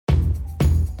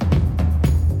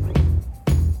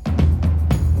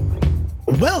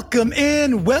Welcome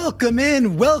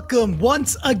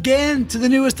once again to the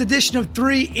newest edition of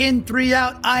 3 In, 3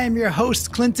 Out. I am your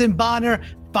host, Clinton Bonner.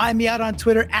 Find me out on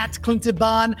Twitter at Clinton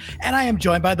Bon, and I am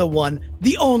joined by the one,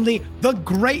 the only, the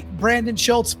great Brandon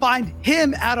Schultz. Find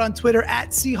him out on Twitter at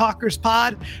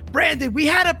SeahawkersPod. Brandon, we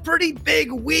had a pretty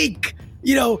big week.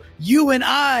 You know, you and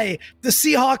I, the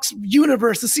Seahawks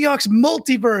universe, the Seahawks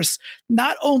multiverse.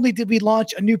 Not only did we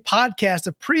launch a new podcast,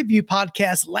 a preview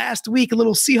podcast last week, a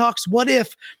little Seahawks What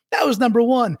If, that was number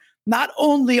one. Not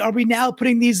only are we now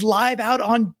putting these live out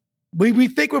on, we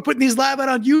think we're putting these live out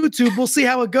on YouTube. We'll see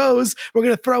how it goes. We're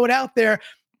going to throw it out there.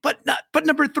 But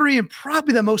number three, and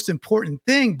probably the most important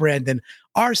thing, Brandon,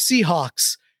 our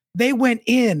Seahawks, they went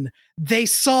in, they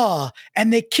saw,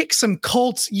 and they kicked some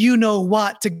Colts, you know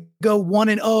what, to go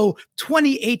 1-0,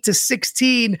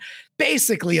 28-16,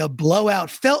 basically a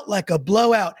blowout. Felt like a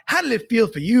blowout. How did it feel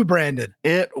for you, Brandon?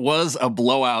 It was a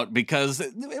blowout because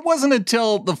it wasn't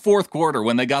until the fourth quarter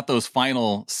when they got those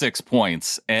final 6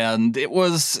 points. And it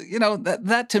was, you know,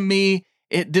 that to me,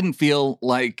 it didn't feel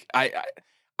like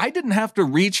I didn't have to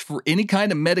reach for any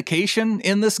kind of medication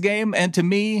in this game. And to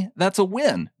me, that's a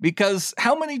win, because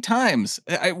how many times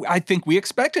I think we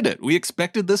expected it. We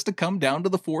expected this to come down to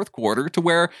the fourth quarter to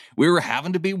where we were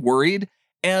having to be worried.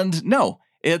 And no,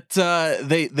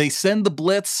 they send the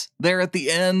blitz there at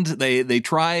the end. They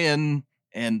try and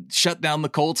shut down the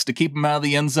Colts to keep them out of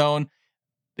the end zone.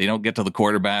 They don't get to the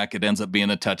quarterback. It ends up being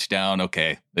a touchdown.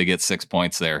 Okay, they get 6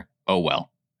 points there. Oh, well.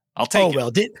 I'll take it.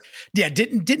 Well,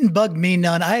 didn't bug me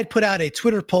none. I had put out a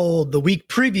Twitter poll the week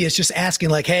previous just asking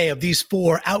like, hey, of these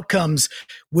four outcomes,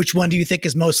 which one do you think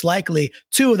is most likely?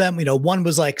 Two of them, you know, one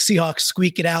was like Seahawks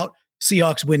squeak it out,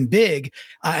 Seahawks win big.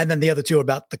 And then the other two are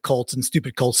about the Colts, and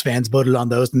stupid Colts fans voted on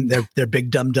those, and they're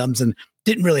big dum-dums and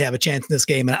didn't really have a chance in this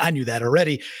game. And I knew that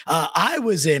already. I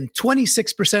was in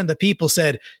 26% of the people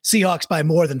said Seahawks by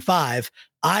more than 5.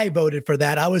 I voted for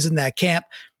that. I was in that camp.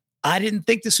 I didn't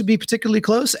think this would be particularly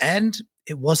close, and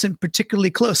it wasn't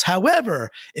particularly close. However,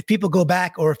 if people go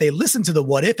back or if they listen to the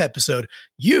What If episode,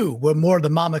 you were more the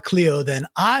Mama Cleo than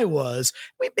I was.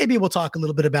 Maybe we'll talk a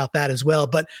little bit about that as well.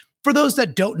 But for those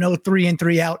that don't know 3 In,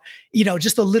 3 Out, you know,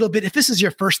 just a little bit, if this is your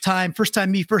first time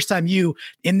me, first time you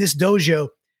in this dojo,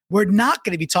 we're not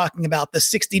going to be talking about the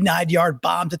 69-yard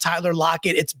bomb to Tyler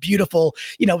Lockett. It's beautiful.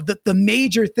 You know, the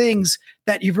major things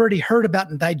that you've already heard about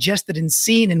and digested and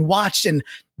seen and watched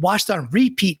on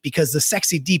repeat, because the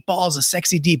sexy deep ball is a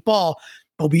sexy deep ball.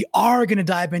 But we are going to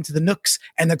dive into the nooks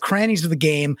and the crannies of the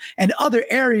game and other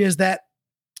areas that,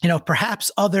 you know,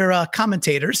 perhaps other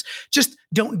commentators just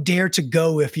don't dare to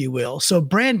go, if you will. So,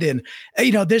 Brandon,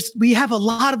 you know, we have a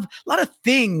lot of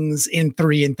things in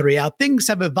 3 In, 3 Out. Things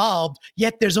have evolved,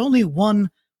 yet there's only one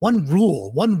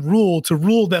rule to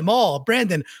rule them all.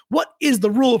 Brandon, what is the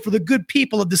rule for the good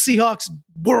people of the Seahawks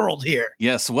world here?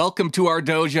 Yes, welcome to our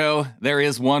dojo. There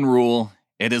is one rule.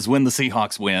 It is when the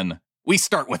Seahawks win, we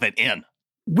start with an in.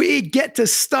 We get to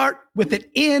start with an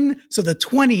in, so the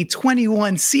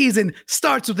 2021 season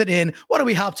starts with an in. Why don't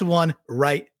we hop to one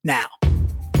right now?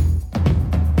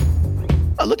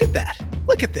 Oh, look at that.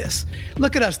 Look at this.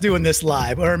 Look at us doing this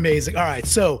live. We're amazing. All right,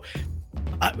 so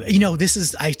you know, this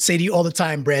is, I say to you all the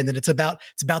time, Brandon, it's about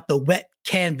the wet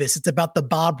canvas. It's about the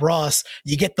Bob Ross.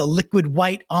 You get the liquid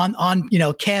white on you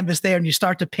know, canvas there, and you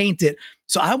start to paint it.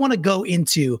 So I want to go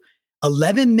into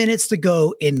 11 minutes to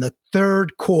go in the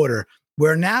third quarter.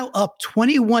 We're now up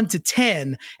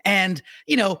 21-10, and,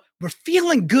 you know, we're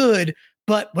feeling good,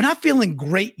 but we're not feeling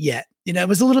great yet. You know, it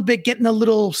was a little bit getting a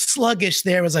little sluggish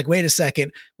there. It was like, wait a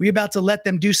second, we're about to let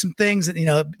them do some things and, you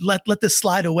know, let this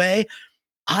slide away.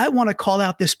 I want to call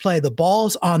out this play. The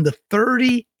ball's on the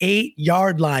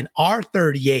 38-yard line, our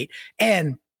 38.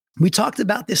 And we talked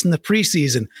about this in the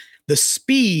preseason, the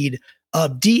speed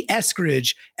of D.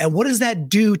 Eskridge, and what does that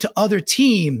do to other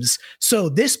teams? So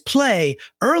this play,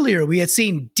 earlier we had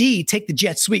seen D take the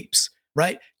jet sweeps,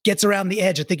 right? Gets around the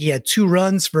edge. I think he had 2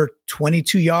 runs for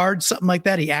 22 yards, something like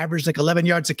that. He averaged like 11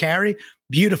 yards a carry.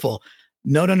 Beautiful.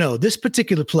 No. This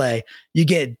particular play, you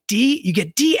get D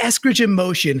Eskridge in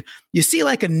motion. You see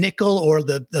like a nickel or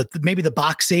the maybe the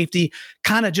box safety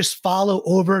kind of just follow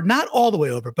over, not all the way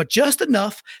over, but just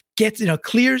enough. Gets, you know,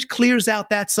 clears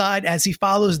out that side as he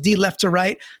follows D left to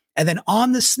right. And then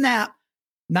on the snap,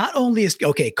 not only is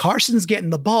Carson's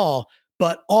getting the ball,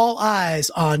 but all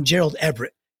eyes on Gerald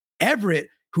Everett. Everett,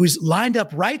 who's lined up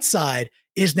right side,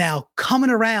 is now coming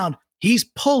around. He's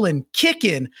pulling,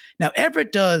 kicking. Now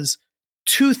Everett does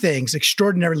 2 things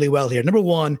extraordinarily well here. Number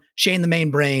one, Shane the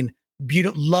main brain,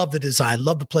 beautiful, love the design,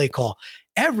 love the play call.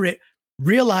 Everett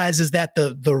realizes that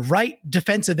the right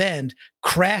defensive end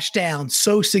crashed down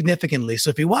so significantly. So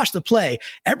if you watch the play,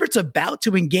 Everett's about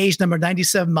to engage number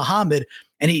 97 Muhammad,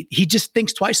 and he just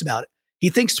thinks twice about it. He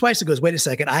thinks twice and goes, wait a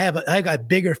second, I got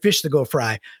bigger fish to go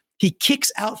fry. He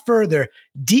kicks out further.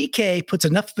 DK puts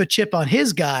enough of a chip on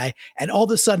his guy, and all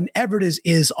of a sudden Everett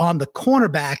is on the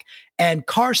cornerback, and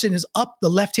Carson is up the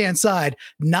left-hand side,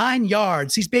 9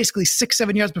 yards. He's basically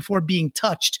 6-7 yards before being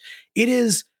touched.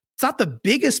 It's not the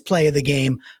biggest play of the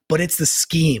game, but it's the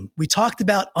scheme. We talked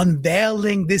about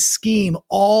unveiling this scheme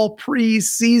all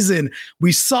preseason.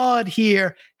 We saw it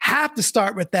here. Have to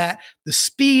start with that. The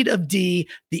speed of D,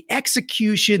 the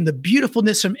execution, the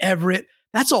beautifulness from Everett.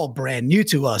 That's all brand new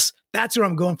to us. That's where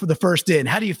I'm going for the first in.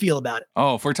 How do you feel about it?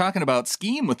 Oh, if we're talking about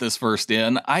scheme with this first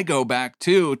in, I go back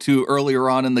to earlier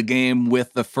on in the game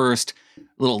with the first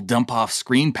little dump off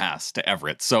screen pass to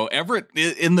Everett. So Everett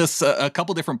in this a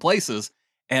couple different places.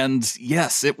 And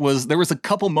yes, there was a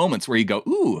couple moments where you go,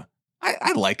 ooh,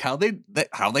 I like how they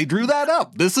drew that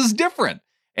up. This is different.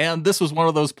 And this was one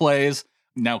of those plays.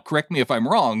 Now, correct me if I'm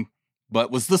wrong,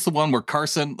 but was this the one where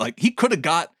Carson, like, he could have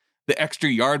got the extra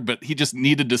yard, but he just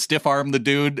needed to stiff arm the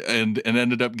dude and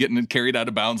ended up getting carried out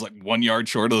of bounds like 1 yard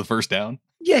short of the first down?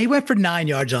 Yeah, he went for 9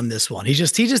 yards on this one. He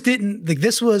just didn't like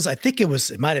this was, I think it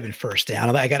might have been first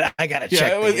down. I gotta check.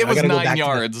 Yeah, it was 9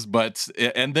 yards, but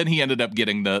and then he ended up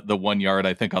getting the 1 yard,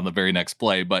 I think, on the very next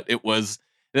play. But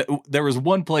there was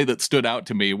one play that stood out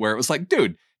to me where it was like,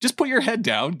 dude, just put your head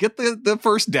down, get the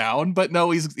first down. But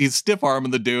no, he's stiff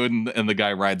arming the dude, and the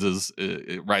guy rides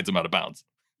him out of bounds.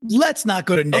 Let's not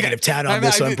go to negative town on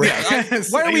this one, Brad.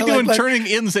 Why are we doing turning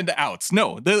ins into outs?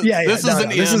 No, this is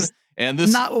an in. And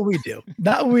this not what we do.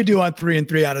 Not what we do on 3 and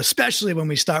 3 out, especially when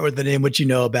we start with the name, which you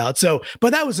know about. So,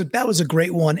 but that was a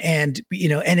great one. And,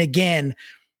 and again,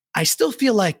 I still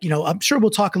feel like, I'm sure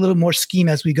we'll talk a little more scheme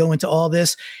as we go into all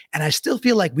this. And I still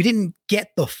feel like we didn't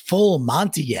get the full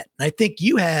Monty yet. And I think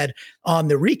you had on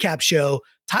the recap show,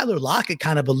 Tyler Lockett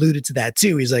kind of alluded to that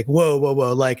too. He's like, whoa.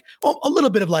 Like a little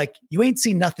bit of like, you ain't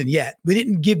seen nothing yet. We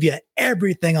didn't give you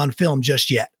everything on film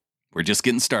just yet. We're just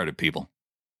getting started, people.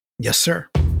 Yes, sir.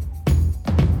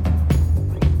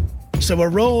 So we're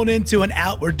rolling into an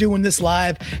out. We're doing this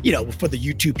live, for the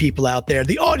YouTube people out there.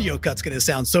 The audio cut's going to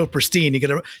sound so pristine.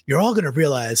 You're all going to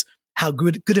realize how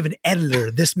good of an editor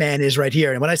this man is right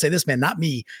here. And when I say this man, not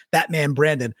me, that man,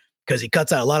 Brandon, because he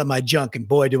cuts out a lot of my junk. And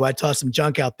boy, do I toss some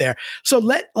junk out there. So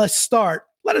let us start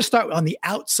on the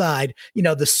outside,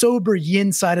 the sober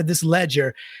yin side of this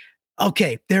ledger.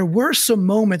 Okay, there were some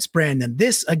moments, Brandon.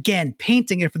 This, again,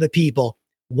 painting it for the people.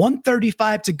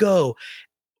 1:35 to go.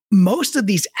 Most of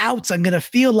these outs, I'm going to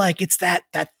feel like it's that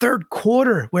third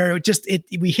quarter where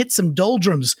we hit some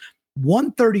doldrums.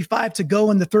 1:35 to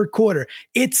go in the third quarter.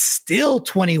 It's still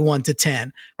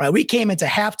 21-10, right? We came into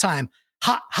halftime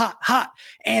hot,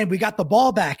 and we got the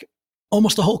ball back.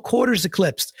 Almost the whole quarter's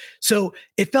eclipsed. So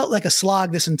it felt like a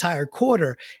slog this entire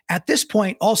quarter. At this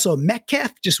point, also,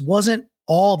 Metcalf just wasn't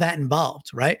all that involved,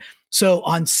 right? So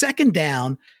on second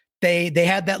down, They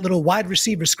had that little wide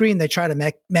receiver screen. They try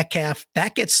to Metcalf.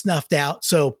 That gets snuffed out.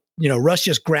 So, Russ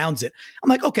just grounds it. I'm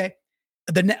like, okay.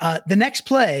 The next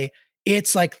play,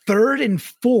 it's like 3rd and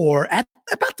 4 at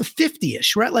about the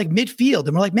 50-ish. We're at like midfield.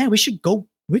 And we're like, man,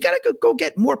 we got to go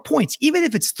get more points. Even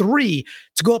if it's 3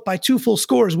 to go up by 2 full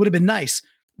scores would have been nice.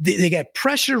 They get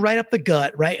pressure right up the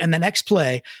gut, right? And the next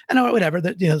play, and whatever,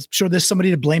 sure there's somebody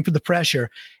to blame for the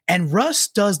pressure. And Russ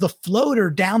does the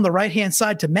floater down the right-hand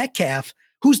side to Metcalf,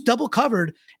 who's double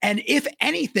covered. And if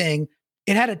anything,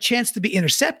 it had a chance to be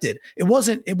intercepted. It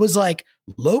was like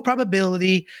low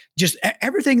probability, just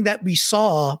everything that we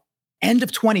saw end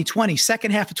of 2020, second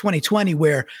half of 2020,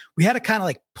 where we had to kind of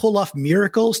like pull off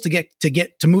miracles to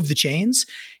move the chains.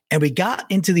 And we got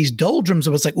into these doldrums.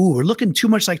 It was like, ooh, we're looking too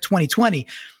much like 2020.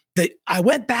 I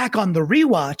went back on the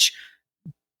rewatch.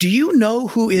 Do you know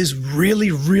who is really,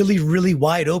 really, really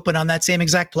wide open on that same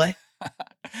exact play?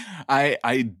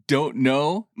 I don't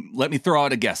know. Let me throw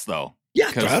out a guess, though.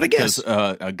 Yeah, throw out a guess.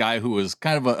 A guy who was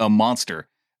kind of a monster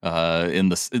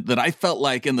that I felt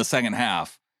like in the second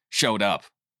half showed up.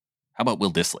 How about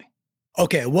Will Dissly?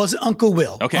 Okay, it wasn't Uncle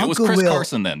Will. Okay, Uncle it was Chris Will.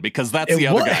 Carson then, because that's the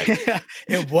other guy.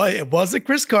 It wasn't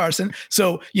Chris Carson.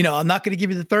 So, I'm not going to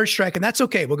give you the third strike, and that's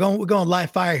okay. We're going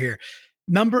live fire here.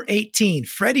 Number 18,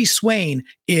 Freddie Swain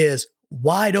is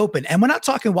wide open. And we're not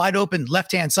talking wide open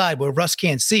left-hand side where Russ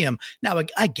can't see him. Now,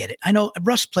 I get it. I know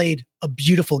Russ played a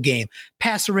beautiful game,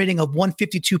 passer rating of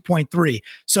 152.3.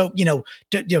 So,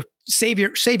 save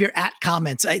your at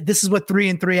comments. This is what 3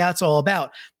 and 3 out's all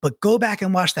about. But go back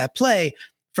and watch that play.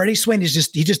 Freddie Swain he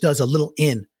just does a little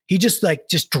in. He just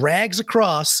drags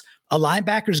across A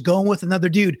linebacker's going with another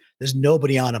dude. There's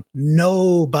nobody on him.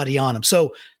 Nobody on him.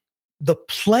 So the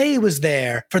play was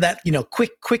there for that,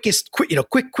 quickest.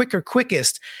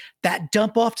 That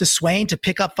dump off to Swain to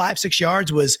pick up 5-6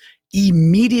 yards was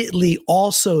immediately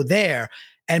also there.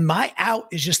 And my out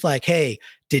is just like, hey,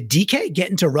 did DK get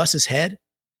into Russ's head?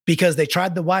 Because they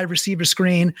tried the wide receiver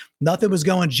screen. Nothing was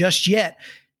going just yet.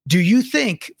 Do you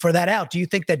think for that out, do you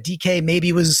think that DK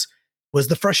maybe was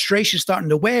the frustration starting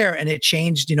to wear and it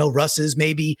changed, Russ's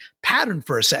maybe pattern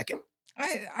for a second?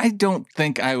 I don't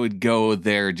think I would go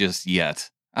there just yet.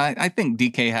 I think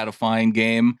DK had a fine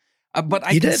game, but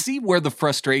I can see where the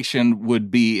frustration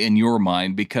would be in your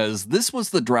mind, because this was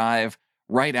the drive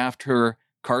right after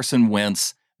Carson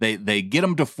Wentz. They get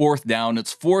him to 4th down.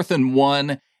 It's 4th and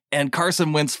 1, and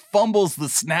Carson Wentz fumbles the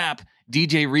snap.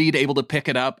 DJ Reed able to pick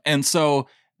it up. And so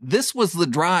this was the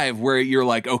drive where you're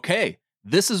like, okay,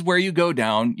 this is where you go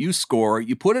down, you score,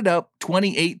 you put it up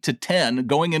 28-10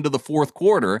 going into the 4th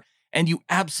quarter, and you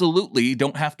absolutely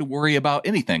don't have to worry about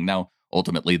anything. Now,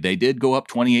 ultimately, they did go up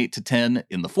 28-10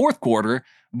 in the 4th quarter,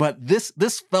 but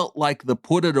this felt like the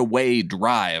put it away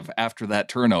drive after that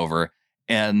turnover.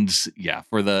 And yeah,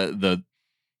 for the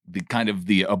kind of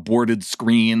the aborted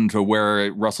screen to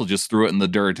where Russell just threw it in the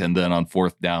dirt, and then on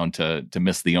 4th down to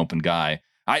miss the open guy.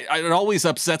 It always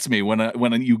upsets me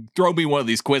when you throw me one of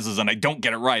these quizzes and I don't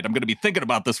get it right. I'm going to be thinking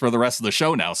about this for the rest of the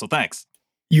show now. So thanks.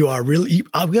 You are really,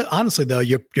 honestly though,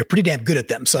 you're pretty damn good at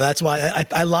them. So that's why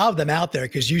I love them out there,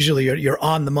 because usually you're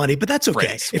on the money. But that's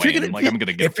okay. If you're gonna, I'm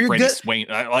gonna get Freddie Swain.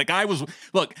 I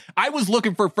was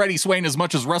looking for Freddie Swain as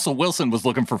much as Russell Wilson was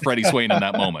looking for Freddie Swain in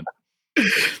that moment.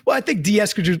 Well, I think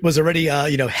Eskridge was already,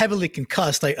 heavily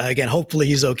concussed. Again, hopefully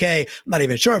he's okay. I'm not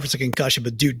even sure if it's a concussion,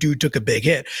 but dude took a big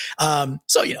hit.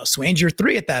 So Swain's your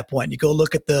 3 at that point. You go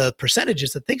look at the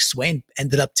percentages. I think Swain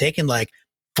ended up taking like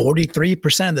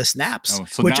 43% of the snaps. Oh,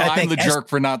 so which now I think I'm the jerk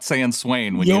for not saying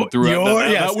Swain when you threw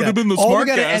it. That would have been the smart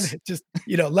guess. Just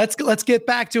let's get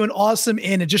back to an awesome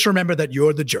in, and just remember that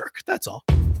you're the jerk. That's all.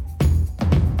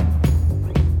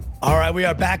 All right, we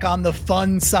are back on the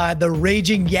fun side, the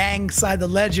raging Yang side of the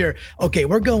ledger. Okay,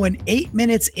 we're going 8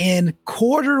 minutes in,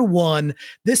 quarter 1.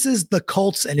 This is the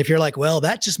Colts, and if you're like, well,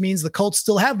 that just means the Colts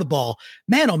still have the ball.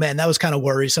 Man, oh man, that was kind of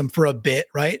worrisome for a bit,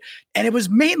 right? And it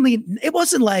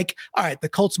wasn't like, all right, the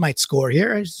Colts might score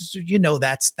here.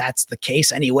 That's the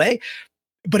case anyway.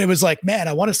 But it was like, man,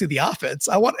 I want to see the offense.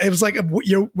 It was like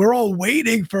we're all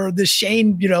waiting for the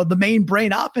Shane, the main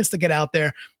brain offense to get out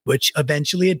there, which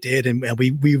eventually it did, and we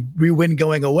win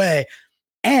going away.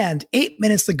 And 8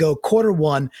 minutes to go, quarter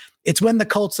 1. It's when the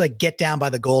Colts get down by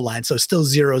the goal line, so still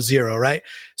 0-0, right?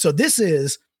 So this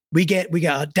is we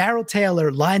got Darrell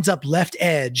Taylor lines up left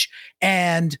edge,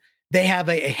 and they have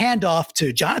a handoff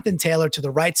to Jonathan Taylor to the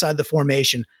right side of the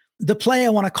formation. The play I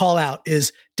want to call out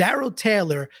is Darrell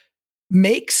Taylor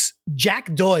makes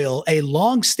Jack Doyle, a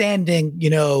long-standing,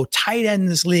 tight end in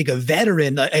this league, a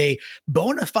veteran, a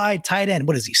bona fide tight end.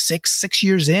 What is he, six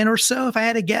years in or so, if I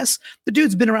had to guess? The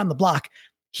dude's been around the block.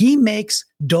 He makes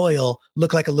Doyle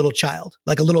look like a little child,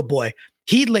 like a little boy.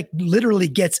 He literally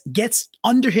gets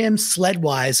under him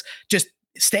sled-wise, just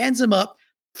stands him up,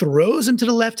 throws him to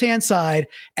the left-hand side,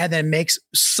 and then makes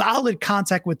solid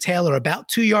contact with Taylor about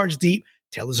 2 yards deep.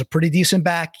 Taylor's a pretty decent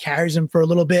back, carries him for a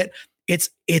little bit.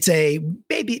 It's a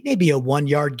maybe a 1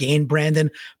 yard gain,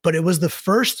 Brandon, but it was the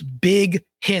first big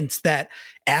hint that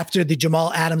after the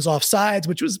Jamal Adams offsides,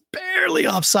 which was barely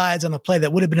offsides on a play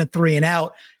that would have been a 3 and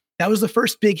out, that was the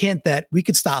first big hint that we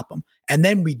could stop them. And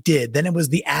then we did. Then it was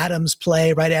the Adams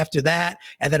play right after that,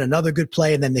 and then another good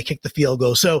play, and then they kicked the field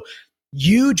goal. So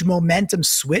huge momentum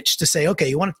switch to say, okay, do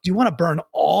you want to burn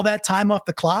all that time off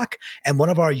the clock? And one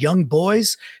of our young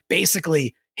boys,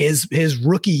 basically his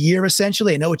rookie year,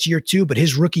 essentially, I know it's year 2, but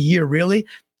his rookie year really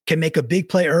can make a big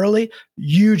play early.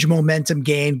 Huge momentum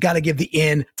gain. Got to give the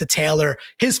in to Taylor.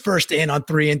 His first in on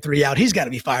 3 and 3 out. He's got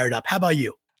to be fired up. How about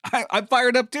you? I'm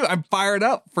fired up too. I'm fired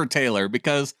up for Taylor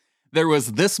because there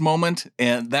was this moment,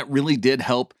 and that really did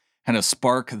help kind of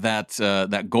spark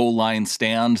that goal line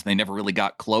stand. They never really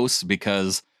got close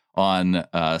because on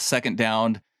second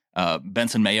down,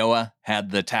 Benson Mayowa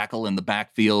had the tackle in the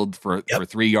backfield for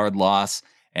 3 yard loss.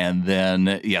 And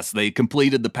then, yes, they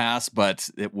completed the pass, but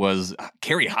it was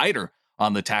Kerry Hyder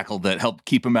on the tackle that helped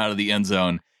keep him out of the end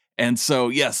zone. And so,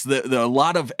 yes, the a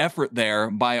lot of effort there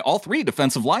by all 3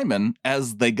 defensive linemen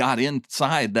as they got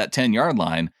inside that 10-yard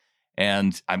line.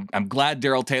 And I'm glad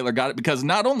Darrell Taylor got it, because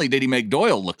not only did he make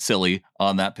Doyle look silly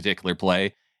on that particular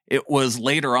play, it was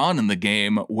later on in the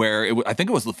game where I think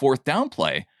it was the 4th down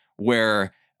play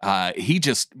where he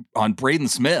just, on Braden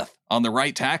Smith on the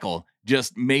right tackle,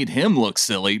 just made him look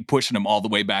silly, pushing him all the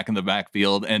way back in the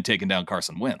backfield and taking down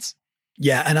Carson Wentz.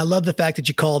 Yeah, and I love the fact that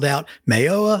you called out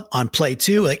Mayoa on play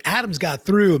 2. Like Adams got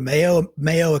through,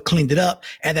 Mayoa cleaned it up,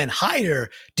 and then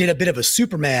Hyder did a bit of a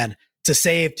Superman to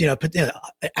save,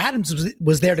 Adams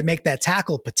was there to make that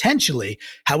tackle potentially.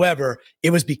 However, it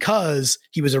was because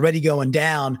he was already going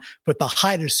down with the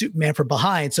Hyder Superman from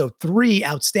behind. So 3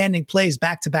 outstanding plays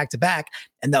back to back to back.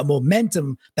 And the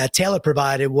momentum that Taylor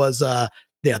provided was,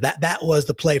 that was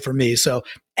the play for me. So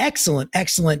excellent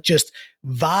just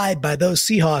vibe by those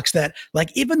Seahawks that, like,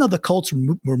 even though the Colts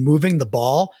were moving the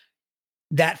ball,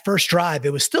 that first drive,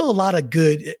 it was still a lot of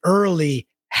good early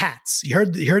hats. You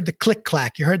heard the click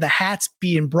clack. You heard the hats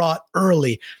being brought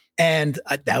early, and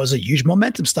that was a huge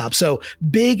momentum stop. So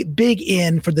big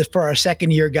in for our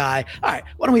second year guy. All right,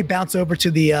 why don't we bounce over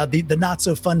to the not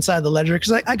so fun side of the ledger,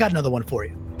 because I got another one for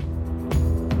you.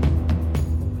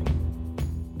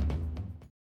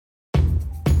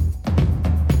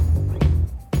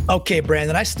 Okay,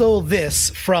 Brandon, I stole this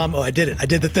from, I did it. I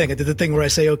did the thing where I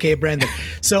say, okay, Brandon.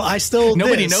 So I stole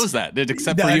Nobody this. knows that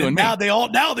except for you and me. Now they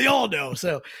all know.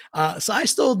 So I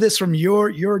stole this from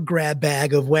your grab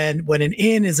bag of when an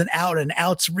in is an out, and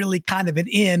out's really kind of an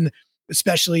in,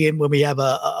 especially when we have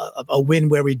a win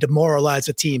where we demoralize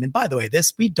a team. And by the way,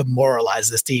 we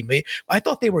demoralized this team. I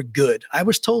thought they were good. I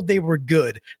was told they were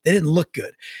good. They didn't look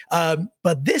good.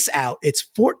 But this out, it's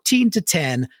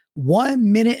 14-10.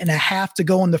 1 minute and a half to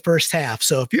go in the first half.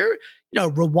 So if you're,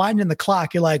 rewinding the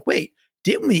clock, you're like, wait,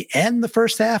 didn't we end the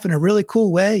first half in a really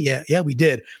cool way? Yeah, we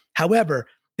did. However,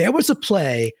 there was a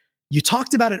play, you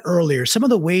talked about it earlier, some of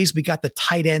the ways we got the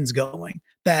tight ends going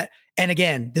and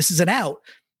again, this is an out.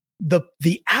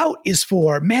 The out is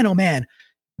for, man, oh man,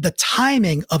 the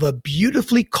timing of a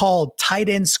beautifully called tight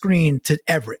end screen to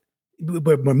Everett.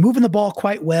 We're moving the ball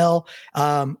quite well.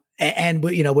 And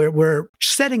we're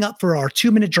setting up for our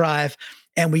 2-minute drive,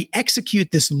 and we execute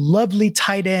this lovely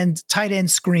tight end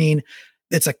screen.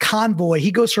 It's a convoy. He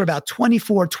goes for about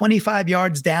 24, 25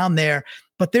 yards down there,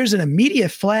 but there's an immediate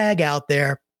flag out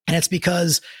there, and it's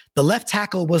because the left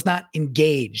tackle was not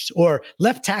engaged, or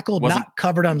left tackle not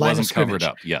covered on line of scrimmage. Wasn't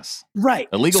covered up, yes. Right.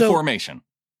 Illegal formation.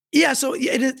 Yeah, so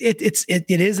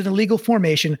it is an illegal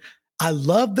formation. I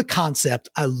love the concept.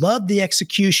 I love the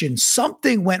execution.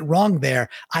 Something went wrong there.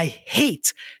 I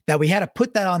hate that we had to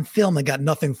put that on film and got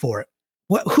nothing for it.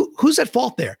 Who's at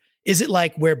fault there? Is it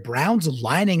like where Brown's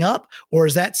lining up, or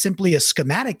is that simply a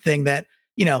schematic thing that,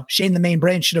 Shane the main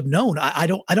brain should have known? I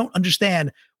don't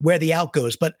understand where the out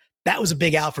goes, but that was a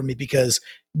big out for me, because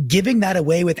giving that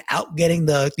away without getting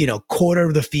the, quarter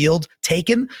of the field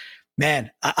taken,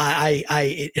 man,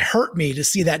 it hurt me to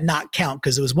see that not count,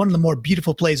 because it was one of the more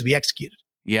beautiful plays we executed.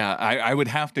 Yeah, I would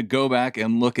have to go back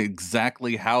and look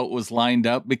exactly how it was lined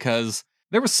up, because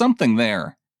there was something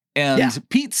there. And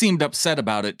Pete seemed upset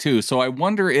about it too. So I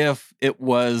wonder if it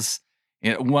was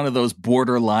one of those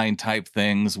borderline type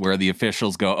things where the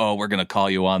officials go, oh, we're going to call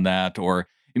you on that. Or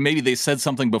maybe they said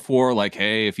something before like,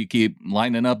 hey, if you keep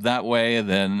lining up that way,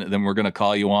 then we're going to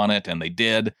call you on it. And they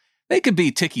did. They could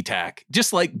be ticky-tack,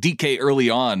 just like DK early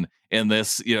on in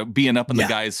this, being up in the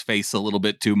guy's face a little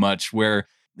bit too much, where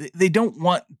they don't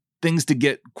want things to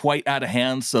get quite out of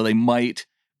hand, so they might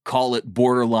call it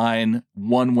borderline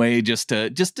one way just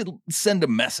to send a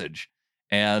message.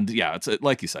 And yeah, it's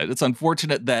like you said, it's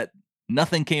unfortunate that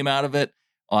nothing came out of it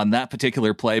on that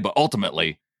particular play, but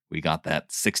ultimately we got that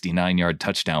 69-yard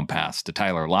touchdown pass to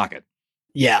Tyler Lockett.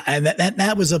 Yeah, and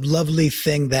that was a lovely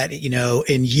thing that,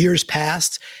 in years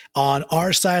past on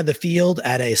our side of the field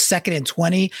at a 2nd and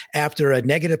 20 after a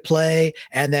negative play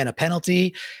and then a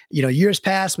penalty, years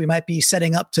past, we might be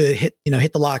setting up to hit the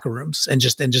locker rooms and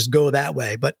just go that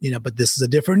way. But this is a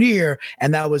different year.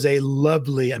 And that was a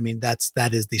lovely, that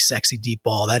is the sexy deep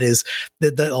ball. That is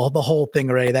the whole thing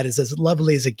already. That is as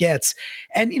lovely as it gets.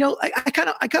 And, I kind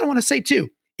of want to say too,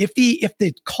 if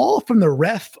the call from the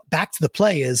ref back to the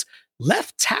play is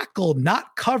left tackle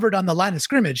not covered on the line of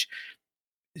scrimmage,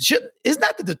 isn't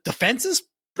that the defense's?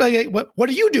 Like, what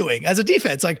are you doing as a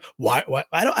defense? Like, why?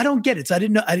 I don't get it. So I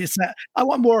didn't know. I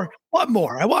want more.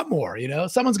 I want more.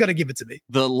 Someone's got to give it to me.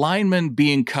 The lineman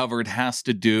being covered has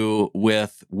to do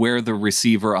with where the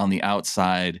receiver on the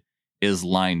outside is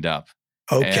lined up.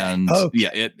 Okay. And yeah,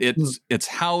 it's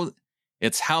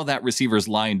how that receiver's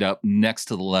lined up next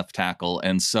to the left tackle,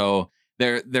 and so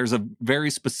there's a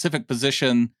very specific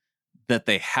position that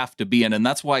they have to be in. And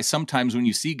that's why sometimes when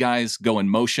you see guys go in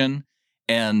motion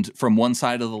and from one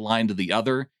side of the line to the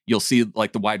other, you'll see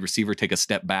like the wide receiver take a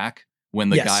step back when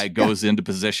the guy goes into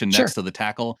position next to the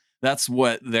tackle. That's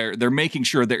what they're making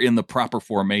sure they're in the proper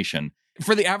formation.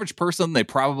 For the average person, they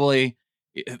probably,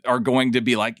 are going to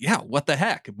be like, yeah, what the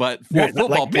heck? But for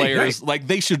football players, like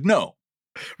they should know.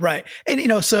 Right.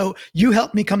 And, so you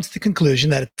helped me come to the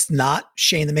conclusion that it's not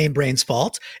Shane the Main Brain's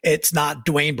fault. It's not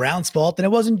Dwayne Brown's fault. And it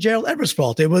wasn't Gerald Everett's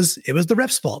fault. It was the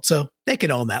ref's fault. So they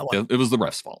can own that one. It was the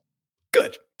ref's fault.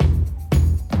 Good.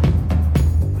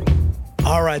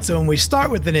 All right. So when we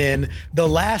start with an in, the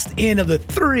last in of the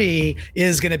three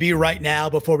is going to be right now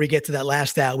before we get to that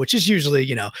last out, which is usually,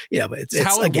 it's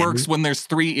how it works when there's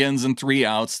 3 ins and 3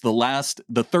 outs.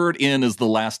 The third in is the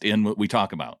last in we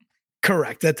talk about.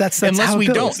 Correct. That's unless how we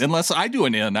goes. don't, unless I do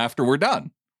an in after we're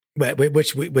done.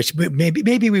 Which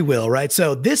maybe we will, right?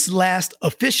 So this last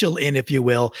official in, if you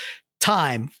will,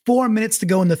 time, 4 minutes to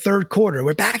go in the third quarter.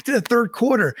 We're back to the third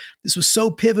quarter. This was so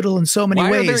pivotal in so many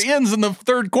ways. Why are there ins in the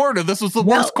third quarter? This was the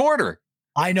worst quarter.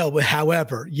 I know, but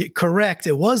however, correct.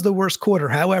 It was the worst quarter.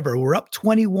 However, we're up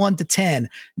 21-10.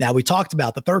 Now we talked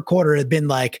about the third quarter had been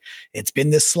it's been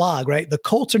this slog, right? The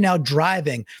Colts are now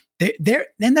driving. They're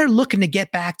looking to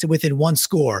get back to within one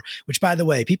score, which, by the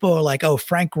way, people are like, oh,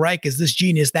 Frank Reich is this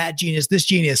genius, that genius, this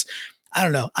genius. I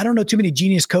don't know. I don't know too many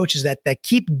genius coaches that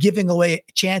keep giving away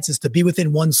chances to be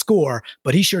within one score,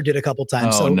 but he sure did a couple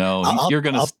times. Oh, so no,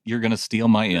 you're gonna steal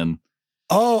my in.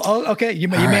 Oh, okay. You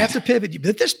may have to pivot,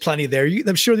 but there's plenty there.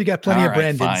 I'm sure you got plenty of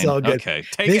Brandon. It's all good. Okay,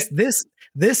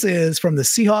 this is from the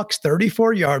Seahawks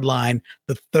 34-yard line,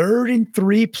 the 3rd and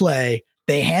 3 play.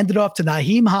 They hand it off to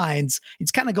Nyheim Hines.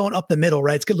 It's kind of going up the middle,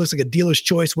 right? It looks like a dealer's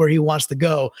choice where he wants to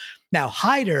go. Now,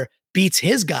 Hyder beats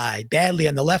his guy badly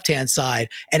on the left-hand side,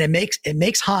 and it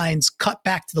makes Hines cut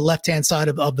back to the left-hand side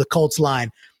of the Colts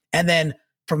line. And then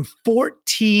from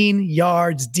 14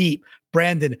 yards deep,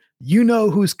 Brandon, you know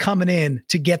who's coming in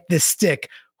to get this stick.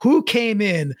 Who came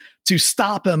in to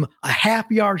stop him a half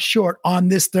yard short on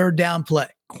this third down play?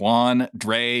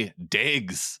 Quandre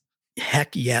Diggs.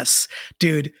 Heck yes.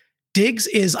 Dude, Diggs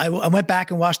is, I went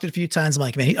back and watched it a few times. I'm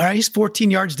like, man, all right, he's 14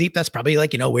 yards deep. That's probably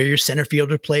where your center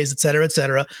fielder plays, et cetera, et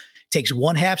cetera. Takes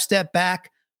one half step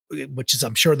back, which is,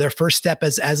 I'm sure, their first step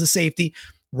as a safety,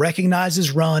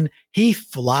 recognizes run. He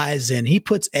flies in. He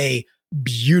puts a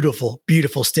beautiful,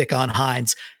 beautiful stick on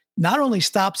Hines. Not only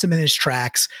stops him in his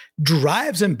tracks,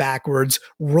 drives him backwards,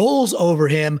 rolls over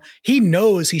him. He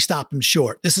knows he stopped him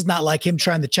short. This is not like him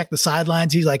trying to check the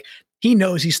sidelines. He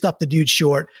knows he stopped the dude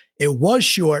short. It was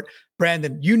short.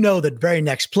 Brandon, the very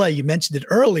next play, you mentioned it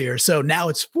earlier. So now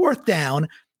it's 4th down.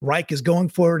 Reich is going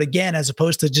for it again, as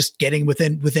opposed to just getting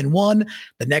within one.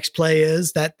 The next play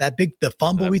is the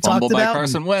fumble we talked about. By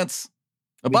Carson Wentz.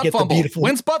 A butt fumble.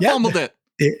 Wentz butt fumbled it.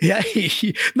 Yeah,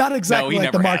 not exactly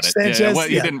like the Mark Sanchez. Yeah,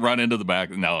 he didn't run into the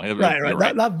back. No,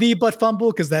 right. Not the butt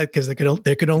fumble because there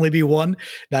could only be one.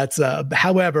 That's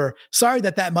however, sorry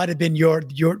that might have been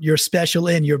your special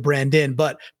in your Brandon,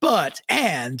 but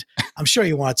and I'm sure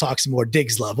you want to talk some more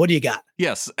Diggs love. What do you got?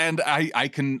 Yes, and I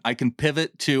can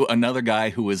pivot to another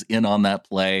guy who was in on that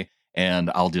play,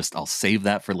 and I'll save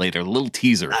that for later. A little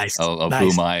teaser of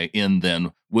who my in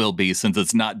then will be, since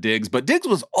it's not Diggs, but Diggs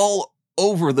was all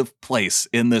over the place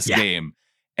in this game.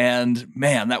 And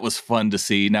man, that was fun to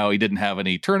see. Now, he didn't have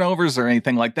any turnovers or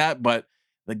anything like that, but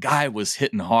the guy was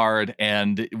hitting hard.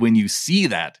 And when you see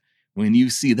that,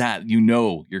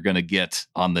 you're going to get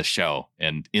on the show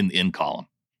and in column.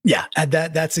 Yeah,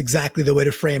 that's exactly the way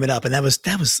to frame it up. And that was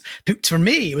for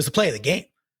me, it was the play of the game.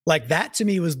 Like that to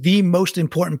me was the most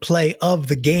important play of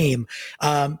the game.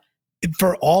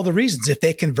 For all the reasons, if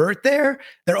they convert there,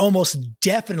 they're almost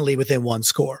definitely within one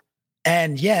score.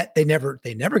 And yet they never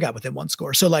got within one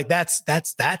score. So that's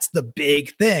the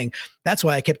big thing. That's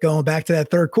why I kept going back to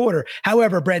that third quarter.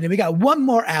 However, Brandon, we got one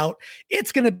more out.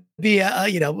 It's going to be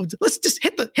let's just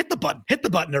hit the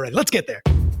button already. Let's get there.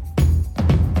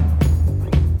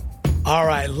 All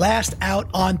right, last out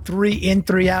on 3 in,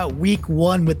 3 out, week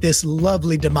 1 with this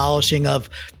lovely demolishing of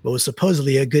what was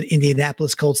supposedly a good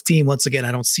Indianapolis Colts team. Once again,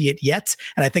 I don't see it yet.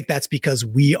 And I think that's because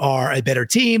we are a better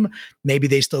team. Maybe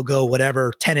they still go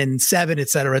 10-7, et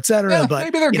cetera, et cetera. Yeah, but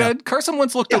maybe they're good. Carson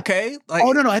Wentz looked okay.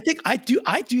 No. I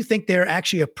do think they're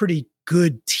actually a pretty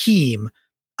good team.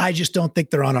 I just don't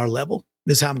think they're on our level.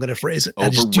 This is how I'm going to phrase it. I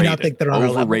just do not think they're on our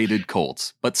level. Overrated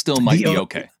Colts, but still might be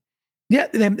okay. Yeah,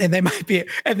 and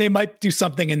they might do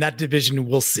something in that division.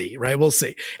 We'll see, right? We'll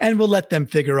see. And we'll let them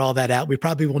figure all that out. We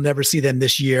probably will never see them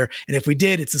this year. And if we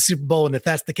did, it's the Super Bowl. And if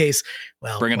that's the case,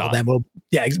 bring it on. Then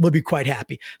we'll be quite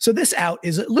happy. So this out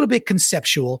is a little bit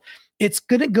conceptual. It's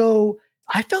going to go,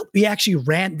 I felt we actually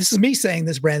ran, this is me saying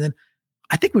this, Brandon,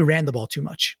 I think we ran the ball too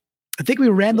much. I think we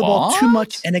ran the ball too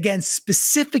much. And again,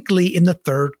 specifically in the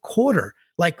third quarter.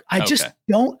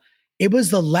 It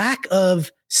was the lack of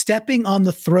stepping on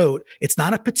the throat. It's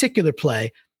not a particular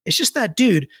play. It's just that,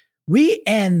 dude, we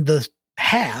end the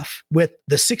half with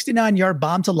the 69-yard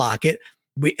bomb to Lockett.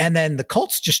 And then the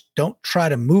Colts just don't try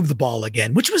to move the ball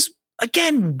again, which was,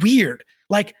 again, weird.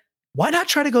 Like, why not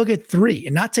try to go get 3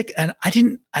 and not take? And I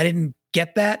didn't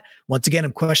get that. Once again,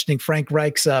 I'm questioning Frank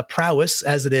Reich's prowess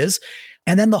as it is.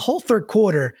 And then the whole third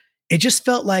quarter, it just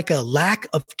felt like a lack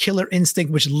of killer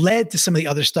instinct, which led to some of the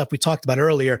other stuff we talked about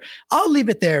earlier. I'll leave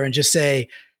it there and just say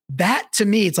that, to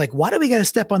me, it's like, why do we got to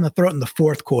step on the throat in the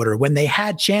fourth quarter when they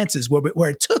had chances where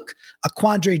it took a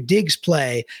Quandre Diggs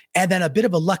play and then a bit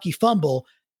of a lucky fumble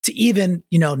to even,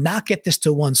 not get this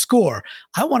to one score?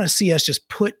 I want to see us just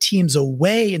put teams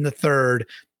away in the third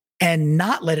and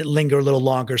not let it linger a little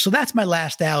longer. So that's my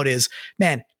last out is,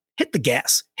 man, hit the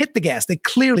gas. They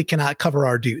clearly cannot cover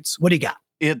our dudes. What do you got?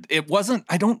 It wasn't,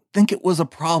 I don't think it was a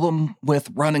problem with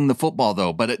running the football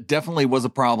though, but it definitely was a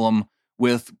problem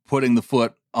with putting the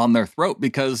foot on their throat,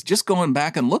 because just going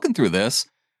back and looking through this,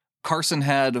 Carson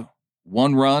had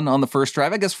one run on the first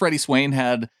drive. I guess Freddie Swain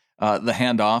had the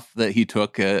handoff that he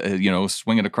took,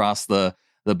 swinging across the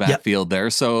backfield there.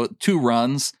 So 2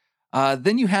 runs.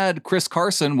 Then you had Chris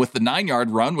Carson with the 9-yard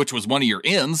run, which was one of your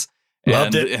ends.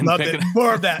 Loved it.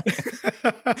 More of that.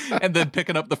 And then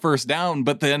picking up the first down.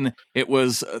 But then it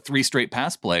was 3 straight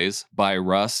pass plays by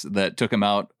Russ that took him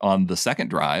out on the second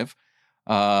drive.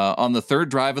 On the third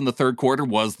drive in the third quarter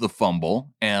was the fumble.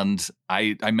 And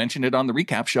I mentioned it on the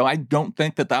recap show. I don't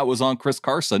think that was on Chris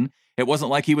Carson. It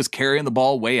wasn't like he was carrying the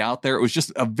ball way out there. It was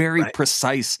just a very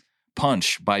precise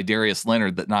punch by Darius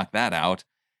Leonard that knocked that out.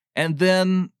 And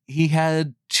then he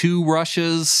had 2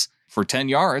 rushes for 10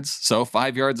 yards, so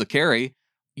 5 yards a carry.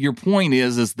 Your point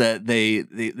is that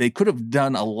they could have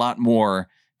done a lot more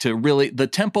to really, the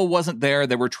tempo wasn't there.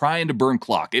 They were trying to burn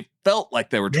clock. It felt like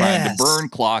they were trying to burn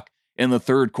clock in the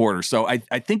third quarter. So I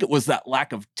think it was that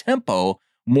lack of tempo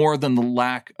more than the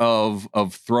lack of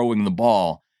throwing the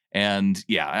ball. And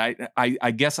yeah,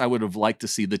 I guess I would have liked to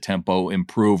see the tempo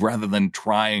improve rather than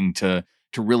trying to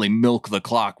really milk the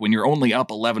clock when you're only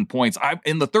up 11 points.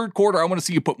 In the third quarter, I want to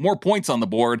see you put more points on the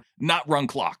board, not run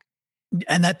clock.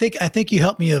 And I think you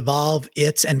helped me evolve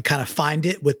it and kind of find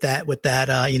it with that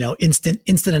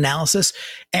instant analysis.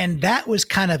 And that was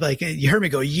kind of like, you heard me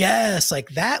go, yes, like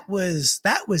that was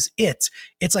it.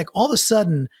 It's like all of a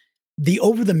sudden the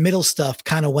over the middle stuff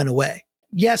kind of went away.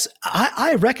 Yes,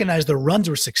 I recognize the runs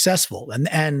were successful,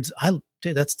 and I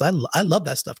love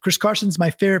that stuff. Chris Carson's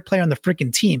my favorite player on the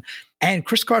freaking team, and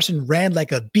Chris Carson ran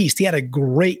like a beast. He had a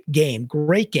great game.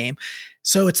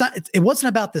 So it wasn't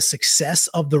about the success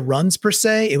of the runs per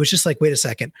se. It was just like, wait a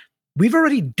second, we've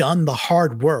already done the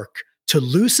hard work to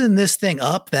loosen this thing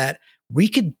up that we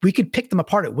could pick them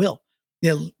apart at will.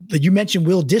 You mentioned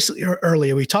Will Dissly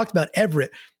earlier. We talked about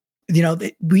Everett.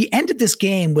 We ended this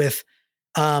game with.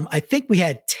 I think we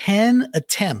had 10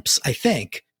 attempts,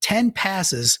 10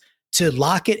 passes to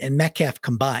Lockett and Metcalf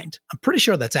combined. I'm pretty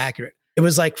sure that's accurate. It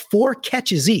was like 4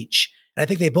 catches each. And I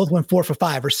think they both went 4 for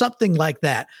 5 or something like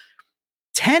that.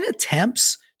 10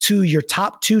 attempts to your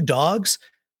top 2 dogs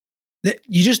that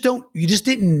you just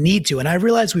didn't need to. And I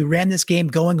realized we ran this game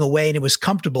going away and it was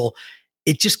comfortable.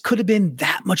 It just could have been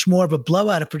that much more of a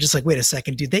blowout if we're just like, wait a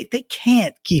second, dude, they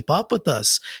can't keep up with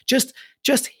us. Just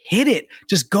hit it.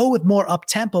 Just go with more up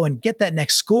tempo and get that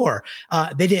next score.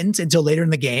 They didn't until later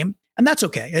in the game. And that's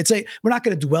okay. We're not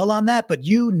going to dwell on that, but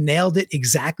you nailed it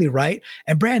exactly right.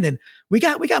 And Brandon, we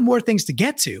got more things to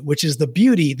get to, which is the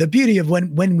beauty of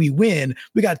when we win.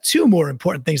 We got 2 more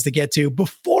important things to get to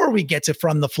before we get to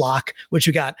From the Flock, which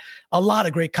we got a lot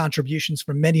of great contributions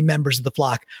from many members of the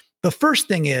flock. The first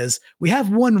thing is we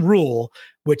have one rule,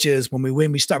 which is when we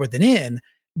win, we start with an in.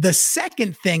 The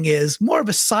second thing is more of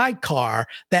a sidecar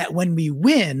that when we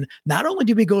win, not only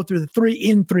do we go through the 3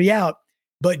 in, 3 out,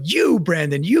 but you,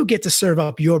 Brandon, you get to serve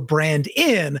up your brand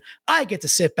in. I get to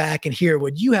sit back and hear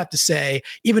what you have to say,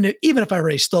 even if I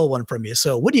already stole one from you.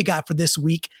 So what do you got for this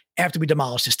week after we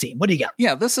demolish this team? What do you got?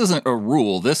 Yeah, this isn't a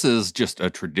rule. This is just a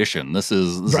tradition. This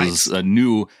is a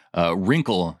new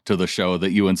wrinkle to the show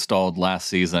that you installed last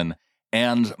season.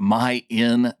 And my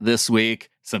in this week,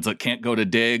 since it can't go to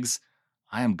Diggs,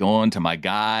 I am going to my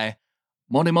guy,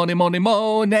 Mone.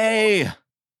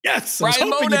 Yes, Brian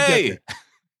Mone.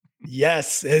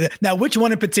 Yes. Now, which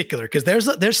one in particular? Because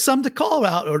there's some to call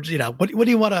out, or what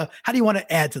do you want to? How do you want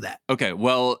to add to that? Okay.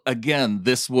 Well, again,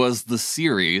 this was the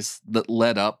series that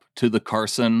led up to the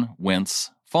Carson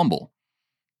Wentz fumble,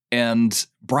 and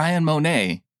Brian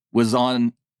Mone was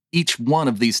on each one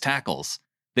of these tackles.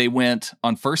 They went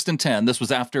on 1st and 10. This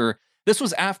was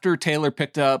after Taylor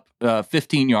picked up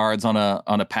 15 yards on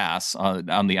a pass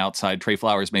on the outside. Trey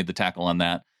Flowers made the tackle on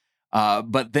that.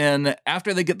 But then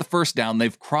after they get the first down,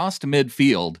 they've crossed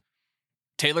midfield.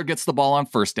 Taylor gets the ball on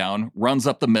first down, runs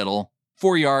up the middle,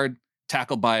 4-yard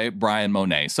tackle by Bryan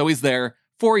Mone. So he's there,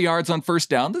 4 yards on first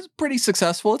down. This is pretty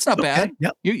successful. It's not bad.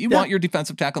 Yep. You want your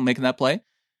defensive tackle making that play.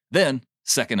 Then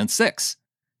 2nd and 6.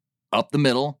 Up the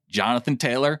middle, Jonathan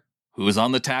Taylor, who's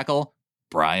on the tackle,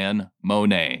 Bryan Mone.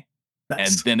 Nice.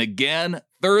 And then again,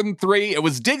 3rd and 3. It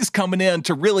was Diggs coming in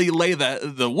to really lay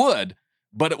the wood,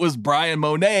 but it was Bryan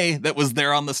Mone that was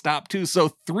there on the stop too.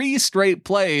 So 3 straight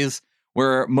plays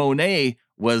where Mone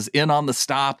was in on the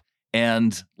stop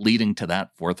and leading to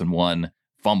that 4th and 1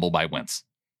 fumble by Wentz.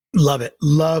 Love it.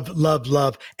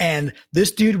 Love. And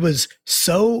this dude was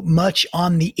so much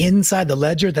on the inside the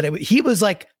ledger that he was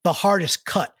like the hardest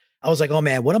cut. I was like, oh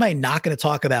man, what am I not going to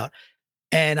talk about?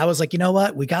 And I was like, you know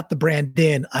what? We got the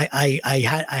Brandon. I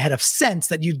had a sense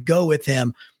that you'd go with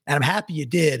him, and I'm happy you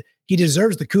did. He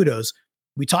deserves the kudos.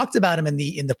 We talked about him in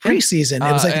the preseason.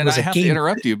 It was like and it was I have to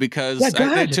interrupt you because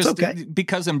okay.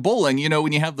 Because in bowling,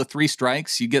 when you have the 3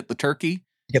 strikes, you get the turkey.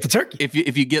 You get the turkey.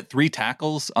 If you get 3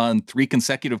 tackles on 3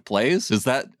 consecutive plays, is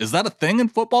that a thing in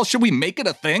football? Should we make it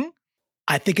a thing?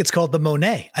 I think it's called the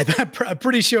Monet. I'm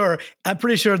pretty sure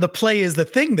the play is the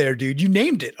thing there, dude. You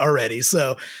named it already.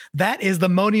 So that is the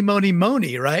Moni,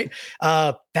 right?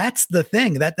 That's the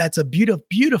thing. That's a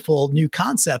beautiful new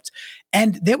concept.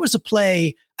 And there was a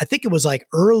play, I think it was like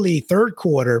early 3rd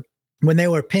quarter when they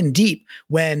were pinned deep,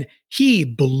 when he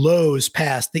blows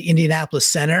past the Indianapolis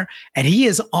center and he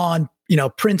is on,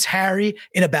 Prince Harry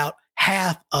in about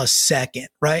half a second,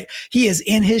 right? He is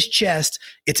in his chest.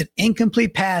 It's an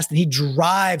incomplete pass and he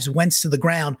drives Wentz to the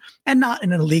ground, and not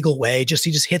in an illegal way. He just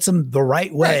hits him the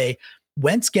right way. Right.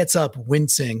 Wentz gets up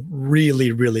wincing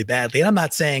really, really badly. And I'm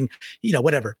not saying,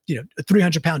 whatever, a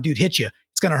 300-pound dude hits you,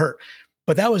 it's going to hurt.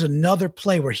 But that was another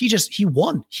play where he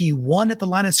won. He won at the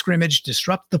line of scrimmage,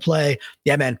 disrupted the play.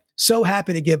 Yeah, man. So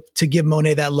happy to give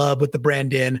Mone that love with the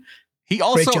Brandon. He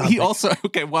also,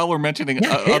 okay, while we're mentioning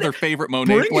other favorite Mone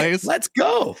plays. Let's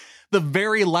go. The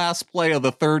very last play of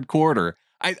the 3rd quarter.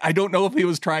 I don't know if he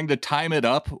was trying to time it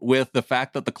up with the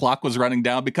fact that the clock was running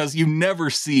down, because you never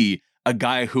see a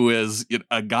guy who is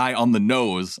a guy on the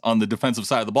nose on the defensive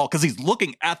side of the ball because he's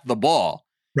looking at the ball.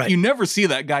 Right. You never see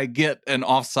that guy get an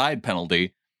offside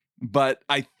penalty, but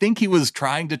I think he was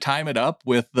trying to time it up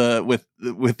with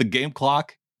the game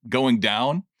clock going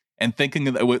down and thinking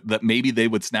that maybe they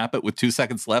would snap it with 2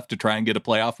 seconds left to try and get a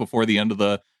playoff before the end of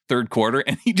the 3rd quarter,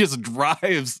 and he just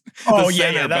drives the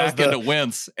center back into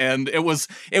Wentz. And it was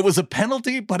a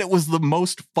penalty, but it was the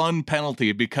most fun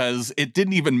penalty because it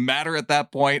didn't even matter at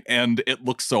that point, and it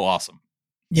looked so awesome.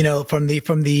 From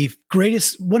the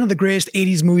greatest, one of the greatest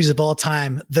 80s movies of all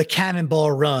time, The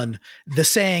Cannonball Run, the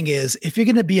saying is, if you're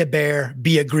going to be a bear,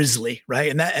 be a grizzly,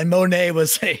 right? And Mone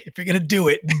was, hey, if you're going to do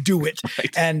it, do it.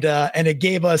 Right. And it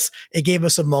gave us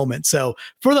a moment. So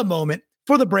for the moment,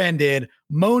 for the Brandon,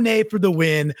 Mone for the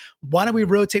win. Why don't we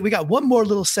rotate? We got one more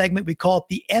little segment. We call it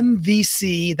the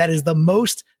MVC. That is the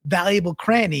most valuable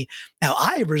cranny. Now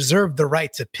I reserved the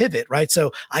right to pivot, right?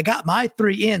 So I got my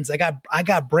 3 ins. I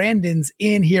got Brandon's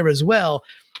in here as well.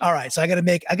 All right. So I got to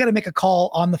make a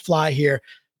call on the fly here.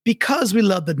 Because we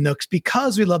love the nooks,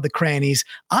 because we love the crannies,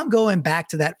 I'm going back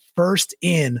to that first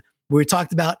in where we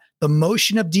talked about the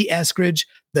motion of D. Eskridge,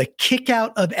 the kick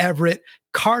out of Everett,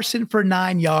 Carson for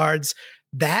 9 yards,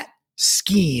 that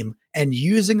scheme, and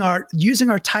using our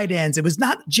tight ends. It was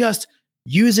not just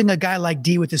using a guy like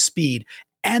D with his speed,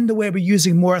 and the way we're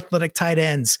using more athletic tight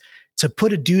ends to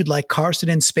put a dude like Carson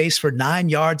in space for 9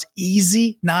 yards,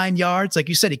 easy 9 yards. Like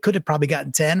you said, he could have probably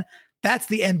gotten 10. That's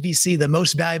the MVC, the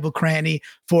most valuable cranny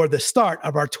for the start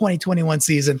of our 2021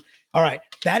 season. All right,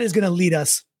 that is going to lead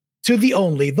us to the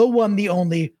one, the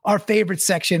only, our favorite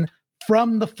section,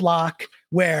 From the Flock,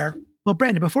 where, well,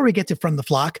 Brandon, before we get to From the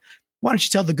Flock, why don't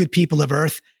you tell the good people of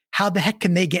Earth, how the heck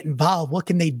can they get involved? What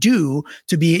can they do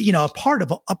to be, a part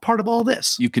of all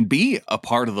this? You can be a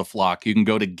part of the flock. You can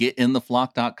go to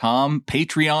getintheflock.com,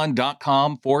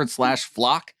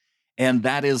 patreon.com/flock. And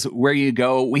that is where you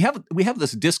go. We have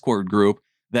this Discord group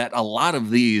that a lot of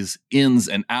these ins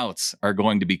and outs are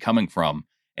going to be coming from.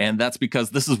 And that's because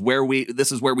this is where we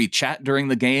chat during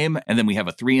the game. And then we have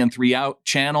a 3 in 3 out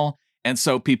channel. And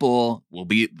so people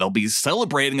they'll be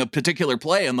celebrating a particular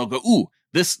play and they'll go, ooh,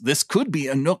 this could be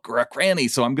a nook or a cranny.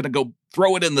 So I'm going to go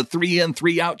throw it in the 3 in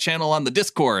 3 out channel on the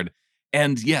Discord.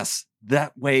 And yes,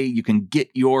 that way you can get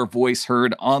your voice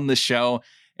heard on the show.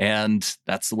 And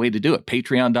that's the way to do it.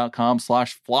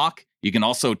 Patreon.com/flock. You can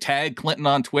also tag Clinton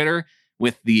on Twitter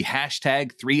with the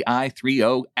hashtag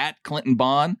 3i30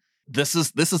 @ClintonBond. This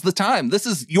is the time. This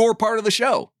is your part of the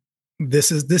show.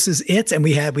 This is it. And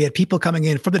we had people coming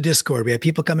in from the Discord, we had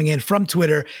people coming in from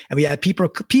Twitter, and we had people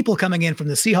coming in from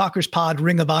the Seahawkers Pod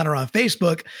Ring of Honor on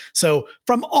Facebook. So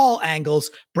from all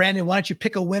angles, Brandon, why don't you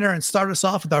pick a winner and start us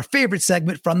off with our favorite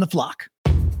segment from the flock?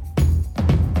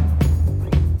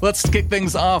 Let's kick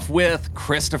things off with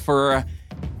Christopher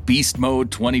Beast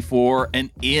Mode 24,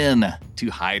 an in to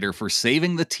Hyder for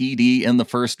saving the TD in the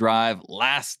first drive.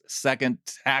 Last second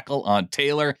tackle on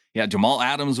Taylor. Yeah, Jamal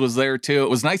Adams was there too. It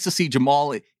was nice to see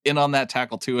Jamal in on that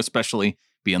tackle too, especially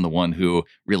being the one who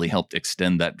really helped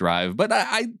extend that drive. But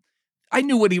I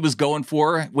knew what he was going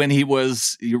for when he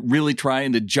was really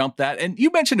trying to jump that. And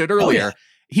you mentioned it earlier.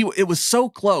 It was so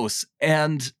close.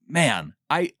 And man,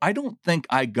 I don't think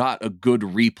I got a good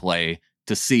replay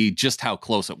to see just how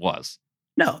close it was.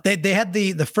 No, they had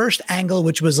the first angle,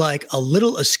 which was like a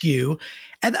little askew.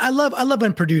 And I love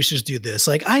when producers do this.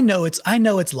 Like, I know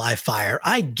it's live fire.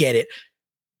 I get it.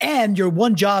 And your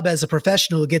one job as a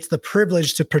professional who gets the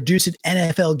privilege to produce an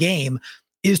NFL game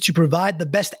is to provide the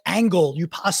best angle you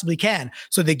possibly can.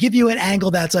 So they give you an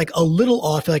angle that's like a little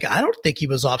off. Like, I don't think he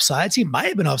was offsides. He might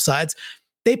have been offsides.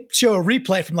 They show a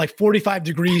replay from like 45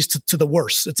 degrees to the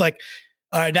worst. It's like,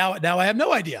 all right, now I have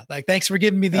no idea. Like, thanks for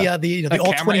giving me the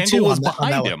all 22 was on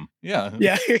behind that him.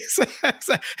 Yeah.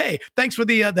 Hey, thanks for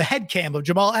the head cam of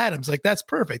Jamal Adams. Like, that's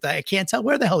perfect. I can't tell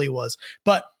where the hell he was.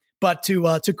 But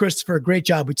to Christopher, great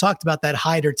job. We talked about that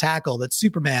Hyder tackle, that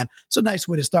Superman. It's a nice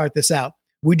way to start this out.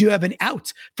 We do have an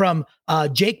out from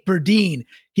Jake Burdine.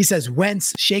 He says,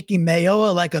 Wentz shaking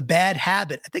Mayoa like a bad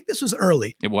habit. I think this was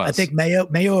early. It was. I think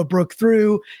Mayoa broke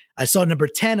through. I saw number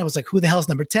 10. I was like, who the hell's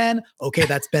number 10? Okay,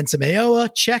 that's Benson Mayoa.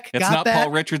 Check. It's got not that.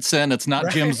 Paul Richardson. It's not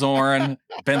Jim Zorn.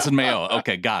 Benson Mayoa.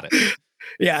 Okay, got it.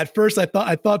 Yeah, at first I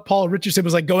thought Paul Richardson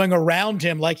was like going around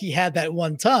him like he had that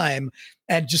one time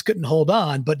and just couldn't hold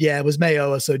on. But yeah, it was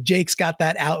Mayoa. So Jake's got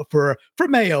that out for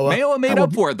Mayoa. Mayoa made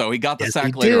up for it, though. He got the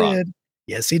sack later on.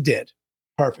 Yes, he did.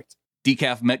 Perfect.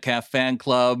 Decaf Metcalf fan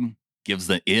club gives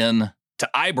the in to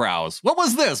eyebrows. What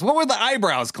was this? What were the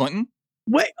eyebrows, Clinton?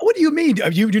 Wait, what do you mean?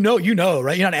 You know,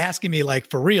 right? You're not asking me like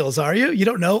for reals, are you? You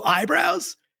don't know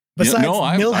eyebrows? Besides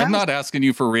I'm not asking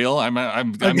you for real. I'm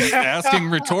asking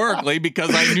rhetorically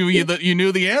because I knew that you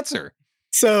knew the answer.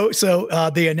 So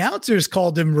the announcers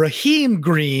called him Raheem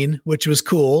Green, which was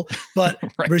cool, but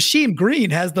right. Rasheem Green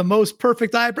has the most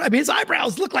perfect eyebrow. I mean, his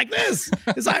eyebrows look like this.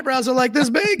 His eyebrows are like this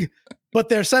big, but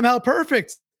they're somehow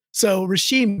perfect. So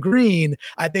Rasheem Green,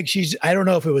 I don't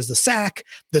know if it was the sack,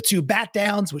 the 2 bat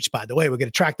downs, which, by the way, we're going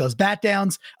to track those bat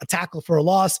downs, a tackle for a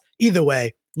loss. Either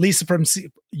way, Lisa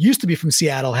used to be from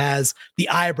Seattle, has the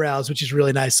eyebrows, which is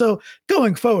really nice. So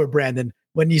going forward, Brandon,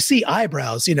 when you see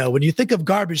eyebrows, when you think of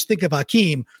garbage, think of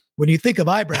Hakeem. When you think of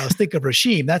eyebrows, think of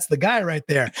Rasheem. That's the guy right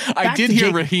there. I did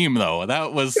hear Raheem, though.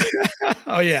 That was...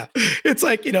 Oh, yeah. It's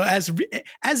like,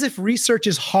 as if research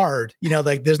is hard,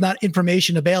 like there's not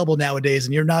information available nowadays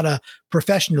and you're not a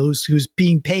professional who's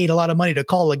being paid a lot of money to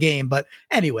call a game. But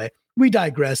anyway, we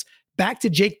digress. Back to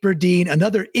Jake Burdine,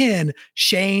 another in,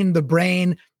 Shane the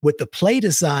Brain with the play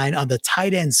design on the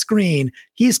tight end screen.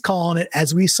 He's calling it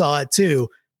as we saw it too.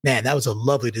 Man, that was a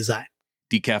lovely design.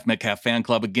 Decaf Metcalf fan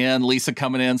club again. Lisa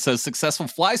coming in says, successful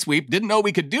fly sweep. Didn't know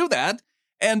we could do that.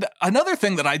 And another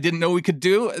thing that I didn't know we could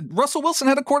do, Russell Wilson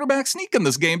had a quarterback sneak in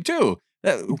this game too.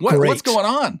 What's going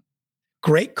on?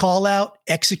 Great call out,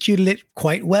 executed it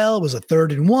quite well. It was a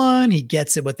 3rd and 1. He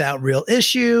gets it without real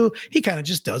issue. He kind of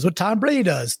just does what Tom Brady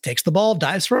does, takes the ball,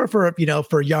 dives for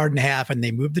a yard and a half, and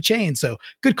they move the chain. So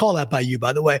good call out by you,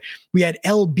 by the way. We had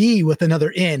LB with another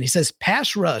in. He says,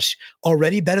 pass rush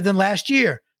already better than last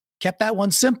year. Kept that one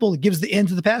simple. Gives the in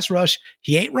to the pass rush.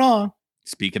 He ain't wrong.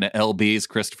 Speaking of LBs,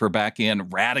 Christopher back in.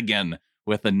 Radigan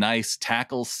with a nice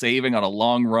tackle saving on a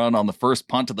long run on the first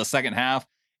punt of the second half.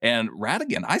 And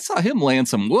Radigan, I saw him laying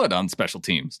some wood on special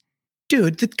teams.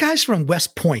 Dude, the guy's from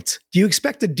West Point. Do you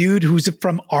expect a dude who's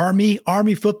from Army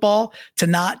football to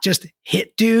not just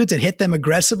hit dudes and hit them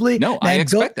aggressively? No, I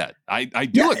expect that. I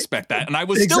do expect that. And I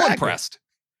was still impressed.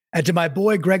 And to my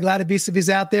boy, Greg Lattivis, if he's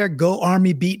out there, go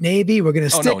Army, beat Navy. We're going to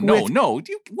stick with... No.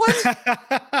 What?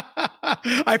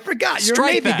 I forgot. You're a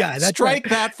Navy guy. That's Strike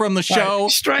that from the show.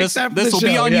 Strike that from the show. This will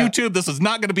be on YouTube. This is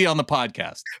not going to be on the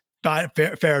podcast.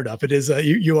 Fair enough. It is.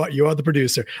 You are the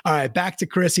producer. All right, back to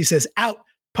Chris. He says, out.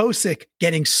 Posick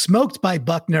getting smoked by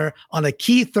Buckner on a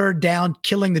key 3rd down,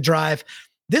 killing the drive.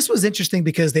 This was interesting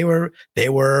because they were,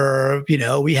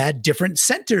 we had different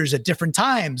centers at different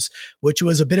times, which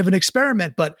was a bit of an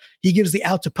experiment, but he gives the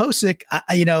out to Posick.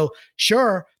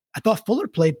 Sure. I thought Fuller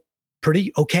played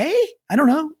pretty okay. I don't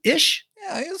know, ish.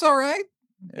 Yeah, it was all right.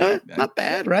 Not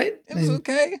bad, right? It was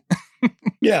okay.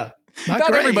 Yeah.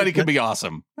 Not everybody can be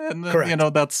awesome. And,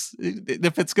 that's,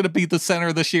 if it's going to be the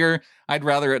center this year, I'd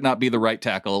rather it not be the right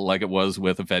tackle like it was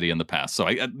with Ifedi in the past. So,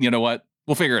 you know what?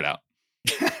 We'll figure it out.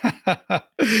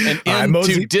 And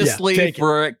into Dissly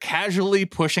for casually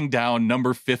pushing down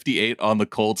number 58 on the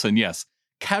Colts. And yes,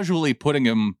 casually putting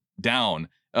him down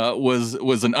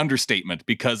was an understatement,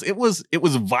 because it was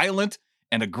violent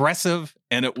and aggressive,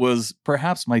 and it was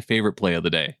perhaps my favorite play of the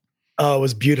day. Oh, it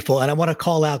was beautiful. And I want to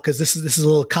call out, because this is a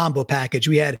little combo package.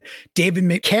 We had David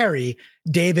McCary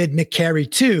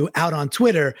 2 out on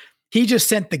Twitter. He just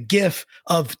sent the GIF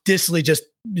of Dissly just,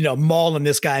 mauling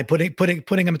this guy, putting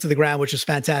him into the ground, which was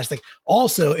fantastic.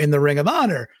 Also in the Ring of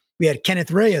Honor, we had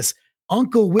Kenneth Reyes,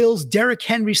 Uncle Will's Derrick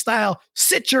Henry style,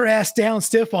 sit your ass down,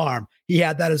 stiff arm. He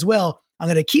had that as well. I'm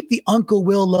going to keep the Uncle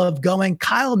Will love going.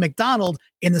 Kyle McDonald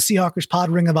in the Seahawkers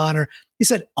Pod Ring of Honor. He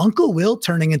said, Uncle Will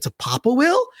turning into Papa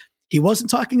Will? He wasn't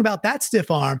talking about that stiff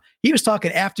arm. He was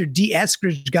talking after D.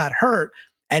 Eskridge got hurt,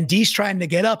 and D's trying to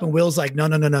get up, and Will's like, no.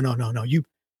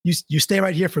 You stay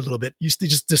right here for a little bit. You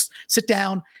just sit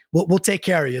down. We'll take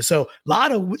care of you. So a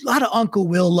lot of Uncle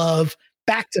Will love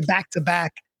back to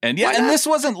back. And and this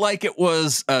wasn't like it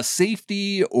was a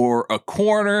safety or a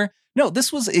corner. No,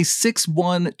 this was a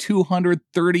 6'1",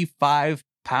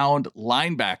 235-pound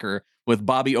linebacker with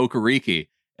Bobby Okereke.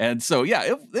 And so,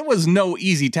 it was no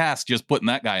easy task just putting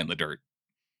that guy in the dirt.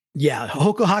 Yeah,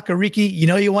 Hoko Hakariki,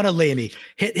 you want to lay me.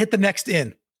 Hit the next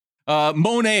in.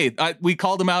 Monet, we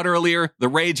called him out earlier, the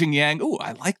Raging Yang. Ooh,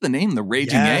 I like the name, the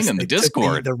Raging Yang in the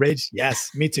Discord.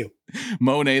 Yes, me too.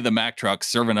 Monet, the Mack truck,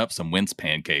 serving up some Wince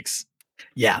pancakes.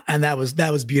 Yeah, and that was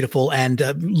beautiful, and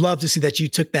love to see that you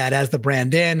took that as the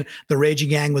brand in. The Raging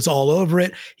Yang was all over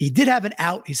it. He did have an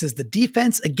out. He says the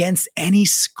defense against any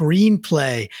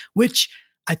screenplay, which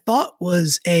I thought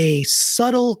was a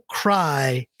subtle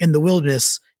cry in the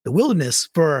wilderness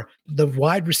for the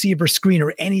wide receiver screen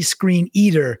or any screen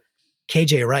eater,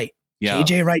 KJ Wright. Yeah.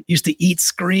 KJ Wright used to eat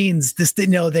screens.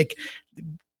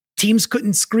 Teams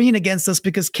couldn't screen against us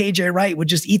because KJ Wright would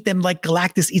just eat them like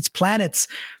Galactus eats planets.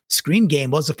 Screen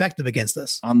game was effective against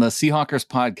us. On the Seahawkers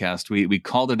podcast, we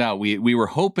called it out. We were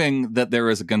hoping that there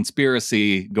was a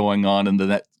conspiracy going on, and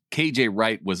that KJ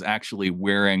Wright was actually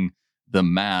wearing the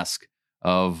mask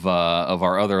of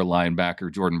our other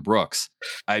linebacker, Jordan Brooks.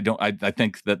 I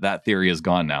think that theory is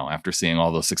gone now after seeing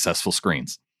all those successful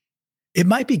screens. It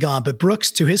might be gone, but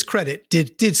Brooks, to his credit,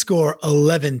 did score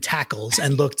 11 tackles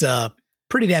and looked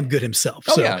pretty damn good himself.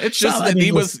 Oh, so, yeah. It's just that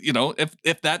he was,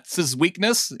 if that's his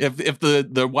weakness, if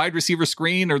the wide receiver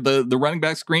screen or the running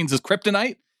back screens is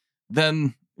kryptonite,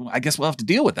 then I guess we'll have to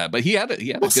deal with that. But he had a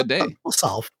good day. We'll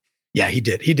solve. Yeah, he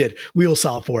did. We will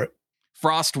solve for it.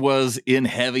 Frost was in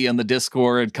heavy on the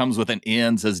Discord, comes with an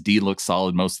in, says D looks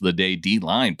solid most of the day.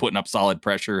 D-line putting up solid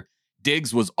pressure.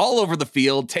 Diggs was all over the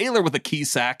field. Taylor with a key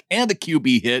sack and a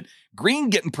QB hit.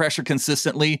 Green getting pressure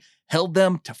consistently. Held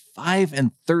them to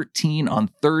 5-13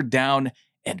 on third down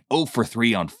and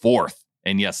 0-for-3 on fourth.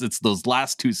 And yes, it's those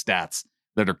last two stats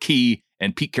that are key,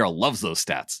 and Pete Carroll loves those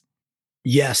stats.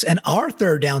 Yes, and our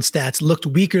third down stats looked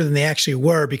weaker than they actually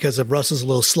were because of Russell's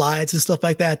little slides and stuff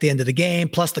like that at the end of the game.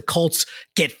 Plus, the Colts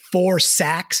get 4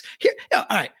 sacks. All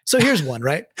right, so here's one,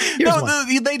 right?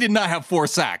 They did not have 4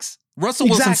 sacks. Russell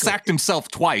Wilson sacked himself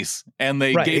twice, and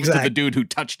they gave it to the dude who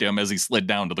touched him as he slid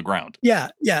down to the ground. Yeah.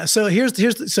 So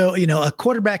a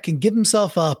quarterback can give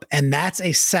himself up, and that's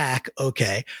a sack,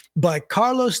 okay. But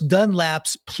Carlos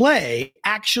Dunlap's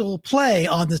actual play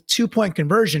on the 2-point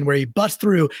conversion where he busts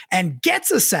through and gets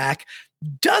a sack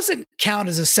doesn't count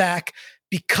as a sack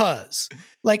because,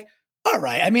 all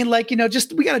right. I mean,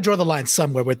 just we got to draw the line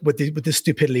somewhere with this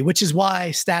stupidity, which is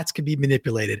why stats can be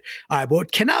manipulated. All right, but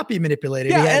what cannot be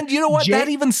manipulated? Yeah, and you know what?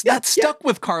 That stuck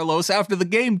with Carlos after the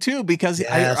game too, because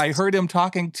I heard him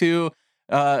talking to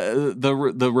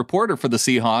the reporter for the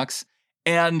Seahawks,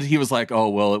 and he was like, "Oh,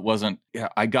 well, it wasn't. Yeah,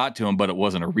 I got to him, but it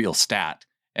wasn't a real stat."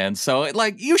 And so,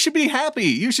 you should be happy.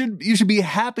 You should be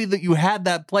happy that you had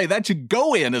that play. That should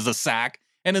go in as a sack.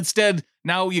 And instead,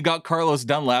 now you got Carlos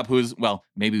Dunlap, who's,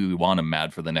 maybe we want him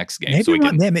mad for the next game.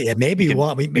 Maybe we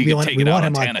want him on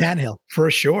Tannehill.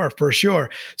 For sure.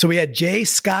 So we had Jay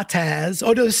Scott I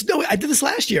did this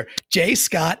last year. Jay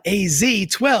Scott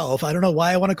AZ12. I don't know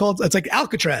why I want to call it. It's like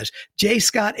Alcatraz. Jay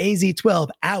Scott AZ12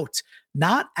 out,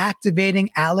 not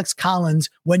activating Alex Collins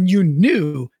when you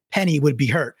knew Penny would be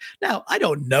hurt. Now, I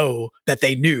don't know that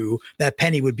they knew that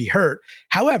Penny would be hurt.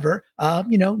 However,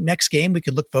 next game, we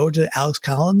could look forward to Alex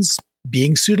Collins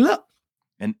being suited up.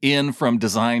 And in from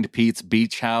Designed Pete's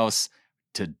Beach House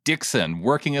to Dixon,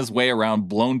 working his way around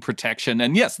blown protection.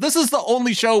 And yes, this is the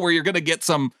only show where you're going to get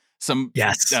some some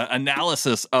Yes.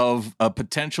 analysis of a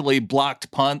potentially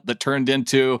blocked punt that turned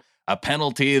into a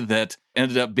penalty that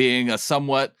ended up being a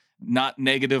somewhat not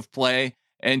negative play.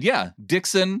 And yeah,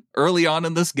 Dixon early on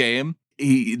in this game,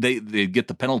 they get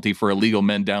the penalty for illegal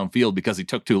men downfield because he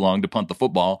took too long to punt the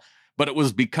football. But it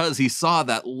was because he saw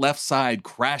that left side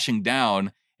crashing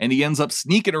down, and he ends up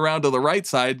sneaking around to the right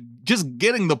side, just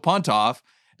getting the punt off.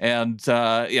 And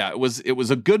it was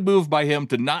a good move by him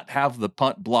to not have the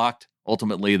punt blocked.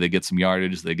 Ultimately, they get some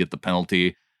yardage, they get the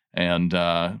penalty. And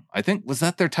I think, was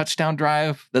that their touchdown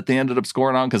drive that they ended up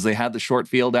scoring on because they had the short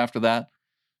field after that?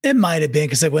 It might have been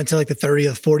because they went to like the 30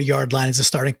 or 40 yard line as a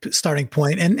starting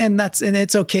point. And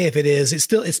it's okay if it is.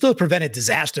 It's still prevented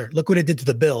disaster. Look what it did to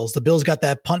the Bills. The Bills got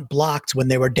that punt blocked when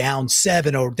they were down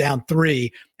 7 or down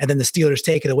 3, and then the Steelers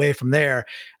take it away from there.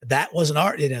 That wasn't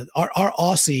our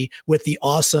Aussie with the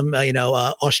awesome,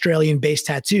 Australian based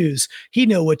tattoos. He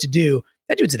knew what to do.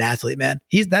 That dude's an athlete, man.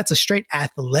 That's a straight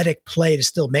athletic play to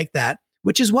still make that.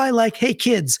 Which is why, like, hey,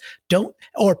 kids,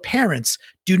 or parents,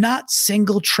 do not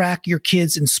single track your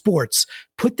kids in sports.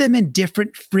 Put them in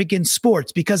different friggin'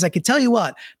 sports, because I can tell you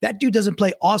what, that dude doesn't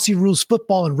play Aussie rules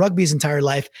football and rugby his entire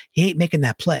life. He ain't making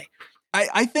that play.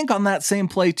 I think on that same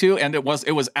play too, and it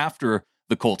was after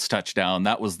the Colts touchdown.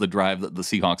 That was the drive that the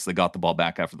Seahawks, they got the ball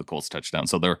back after the Colts touchdown.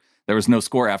 So there was no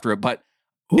score after it. But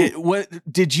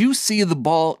did you see the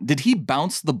ball? Did he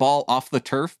bounce the ball off the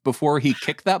turf before he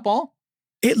kicked that ball?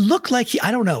 It looked like I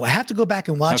don't know. I have to go back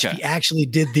and watch if he actually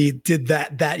did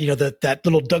that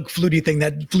little Doug Flutie thing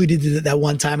that Flutie did that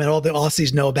one time, and all the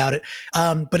Aussies know about it.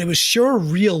 But it was sure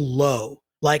real low.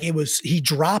 Like he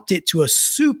dropped it to a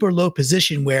super low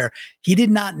position where he did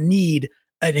not need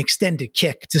an extended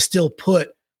kick to still put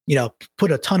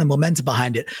a ton of momentum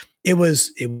behind it. It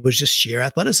was just sheer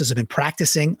athleticism and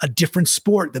practicing a different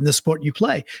sport than the sport you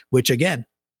play, which again,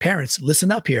 parents,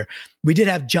 listen up here. We did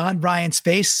have John Bryant's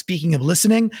face. Speaking of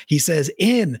listening, he says,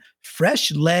 in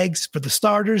fresh legs for the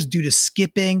starters due to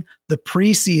skipping the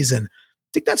preseason. I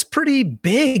think that's pretty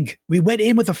big. We went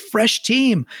in with a fresh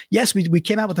team. Yes, we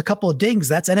came out with a couple of dings.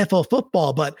 That's NFL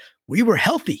football, but we were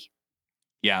healthy.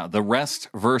 Yeah, the rest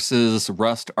versus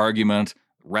rust argument.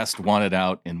 Rest wanted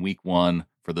out in week 1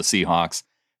 for the Seahawks.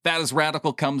 That is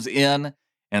Radical comes in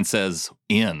and says,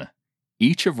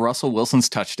 each of Russell Wilson's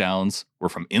touchdowns were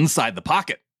from inside the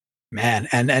pocket. Man,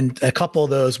 and a couple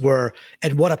of those were,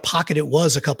 and what a pocket it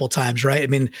was a couple of times, right? I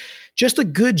mean, just a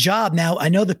good job. Now, I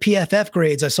know the PFF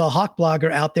grades. I saw Hawk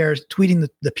Blogger out there tweeting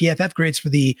the PFF grades for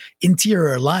the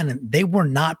interior line, and they were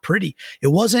not pretty. It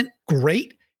wasn't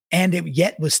great, and it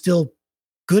yet was still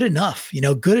good enough,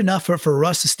 good enough for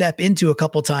Russ to step into a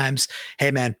couple times.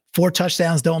 Hey, man, 4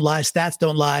 touchdowns don't lie. Stats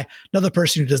don't lie. Another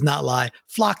person who does not lie.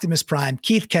 Flocked him his prime.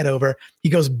 Keith Ketover. He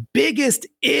goes biggest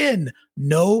in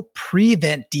no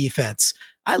prevent defense.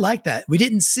 I like that. We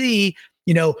didn't see,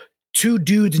 2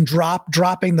 dudes and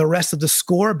dropping the rest of the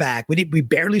score back. We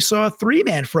barely saw a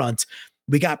 3-man front.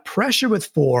 We got pressure with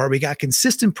 4. We got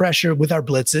consistent pressure with our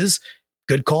blitzes.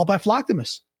 Good call by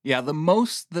Flocktimus. Yeah, the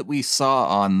most that we saw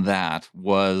on that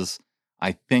was,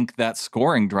 I think, that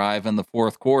scoring drive in the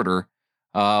fourth quarter,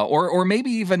 or maybe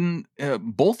even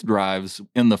both drives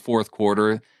in the fourth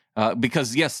quarter,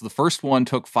 because, yes, the first one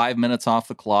took 5 minutes off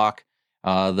the clock.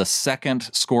 The second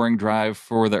scoring drive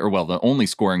the only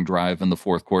scoring drive in the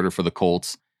fourth quarter for the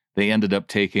Colts, they ended up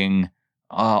taking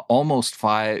almost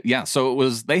 5. Yeah, so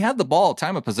they had the ball,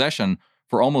 time of possession,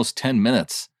 for almost 10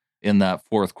 minutes in that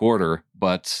fourth quarter,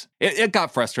 but it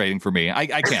got frustrating for me. I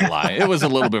can't lie. It was a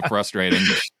little bit frustrating.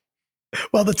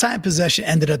 Well, the time possession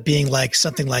ended up being like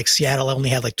something like Seattle only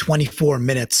had like 24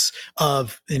 minutes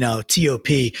of, TOP,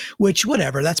 which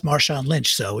whatever, that's Marshawn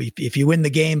Lynch. So if you win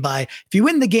the game by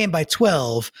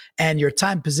 12 and your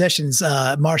time possession's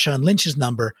Marshawn Lynch's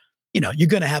number, you're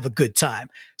going to have a good time.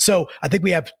 So I think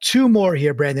we have 2 more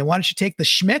here, Brandon. Why don't you take the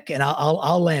Schmick and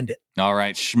I'll land it. All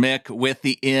right. Schmick with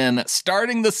the in,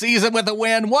 starting the season with a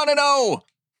win, 1-0.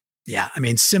 Yeah, I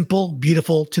mean, simple,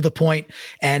 beautiful, to the point,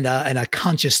 and a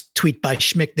conscious tweet by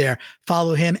Schmick there.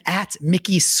 Follow him at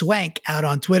Mickey Swank out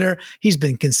on Twitter. He's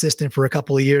been consistent for a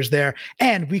couple of years there.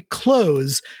 And we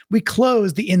close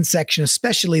the in section,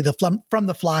 especially the from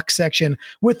the flock section,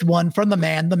 with one from the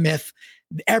man, the myth,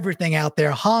 everything out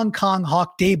there. Hong Kong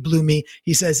Hawk Dave Bloomy.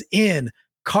 He says, in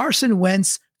Carson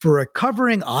Wentz for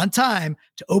recovering on time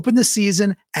to open the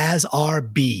season as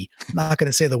RB. I'm not going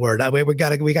to say the word.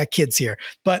 We got kids here,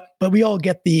 but we all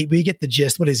get the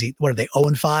gist. What is he? What are they?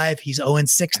 0-5. He's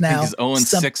 0-6 now. He's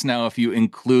 0-6 now if you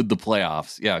include the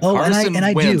playoffs. Yeah. Oh, Carson and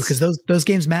I do, because those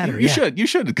games matter. You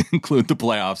should include the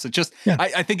playoffs. It just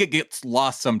I think it gets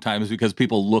lost sometimes because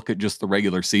people look at just the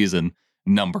regular season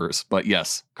numbers. But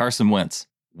yes, Carson Wentz.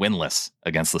 winless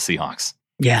against the Seahawks.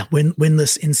 Yeah,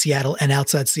 winless in Seattle and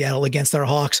outside Seattle against our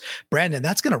Hawks. Brandon,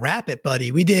 that's going to wrap it, buddy.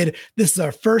 This is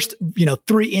our first,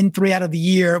 3 in, 3 out of the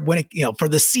year when it, for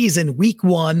the season, week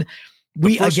 1.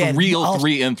 The first real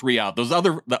 3 in, 3 out. The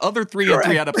other 3 in,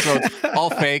 3 out episodes, all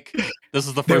fake. This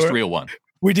is the first real one.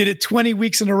 We did it 20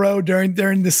 weeks in a row during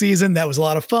the season. That was a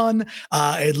lot of fun.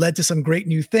 It led to some great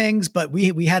new things, but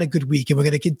we had a good week, and we're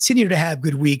going to continue to have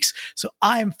good weeks. So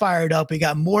I'm fired up. We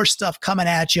got more stuff coming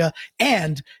at you.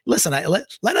 And listen,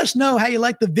 let us know how you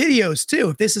like the videos too.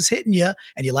 If this is hitting you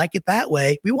and you like it that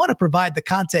way, we want to provide the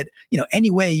content, any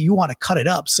way you want to cut it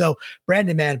up. So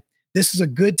Brandon, man, this is a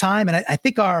good time. And I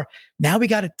think now we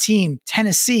got a team,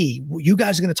 Tennessee. You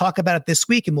guys are going to talk about it this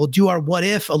week, and we'll do our what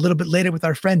if a little bit later with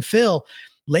our friend Phil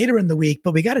later in the week.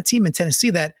 But we got a team in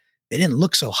Tennessee that they didn't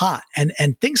look so hot, and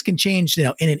things can change, in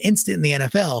an instant in the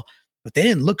NFL, but they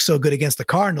didn't look so good against the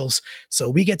Cardinals. So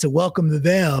we get to welcome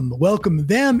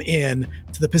them in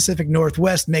to the Pacific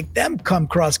Northwest, make them come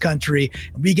cross country.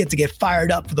 And we get to get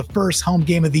fired up for the first home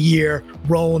game of the year,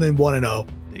 rolling in 1-0.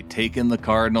 They take in the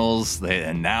Cardinals,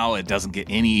 and now it doesn't get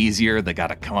any easier. They got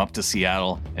to come up to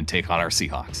Seattle and take on our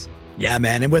Seahawks. Yeah,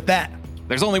 man. And with that,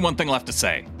 there's only one thing left to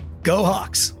say. Go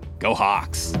Hawks. Go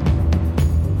Hawks.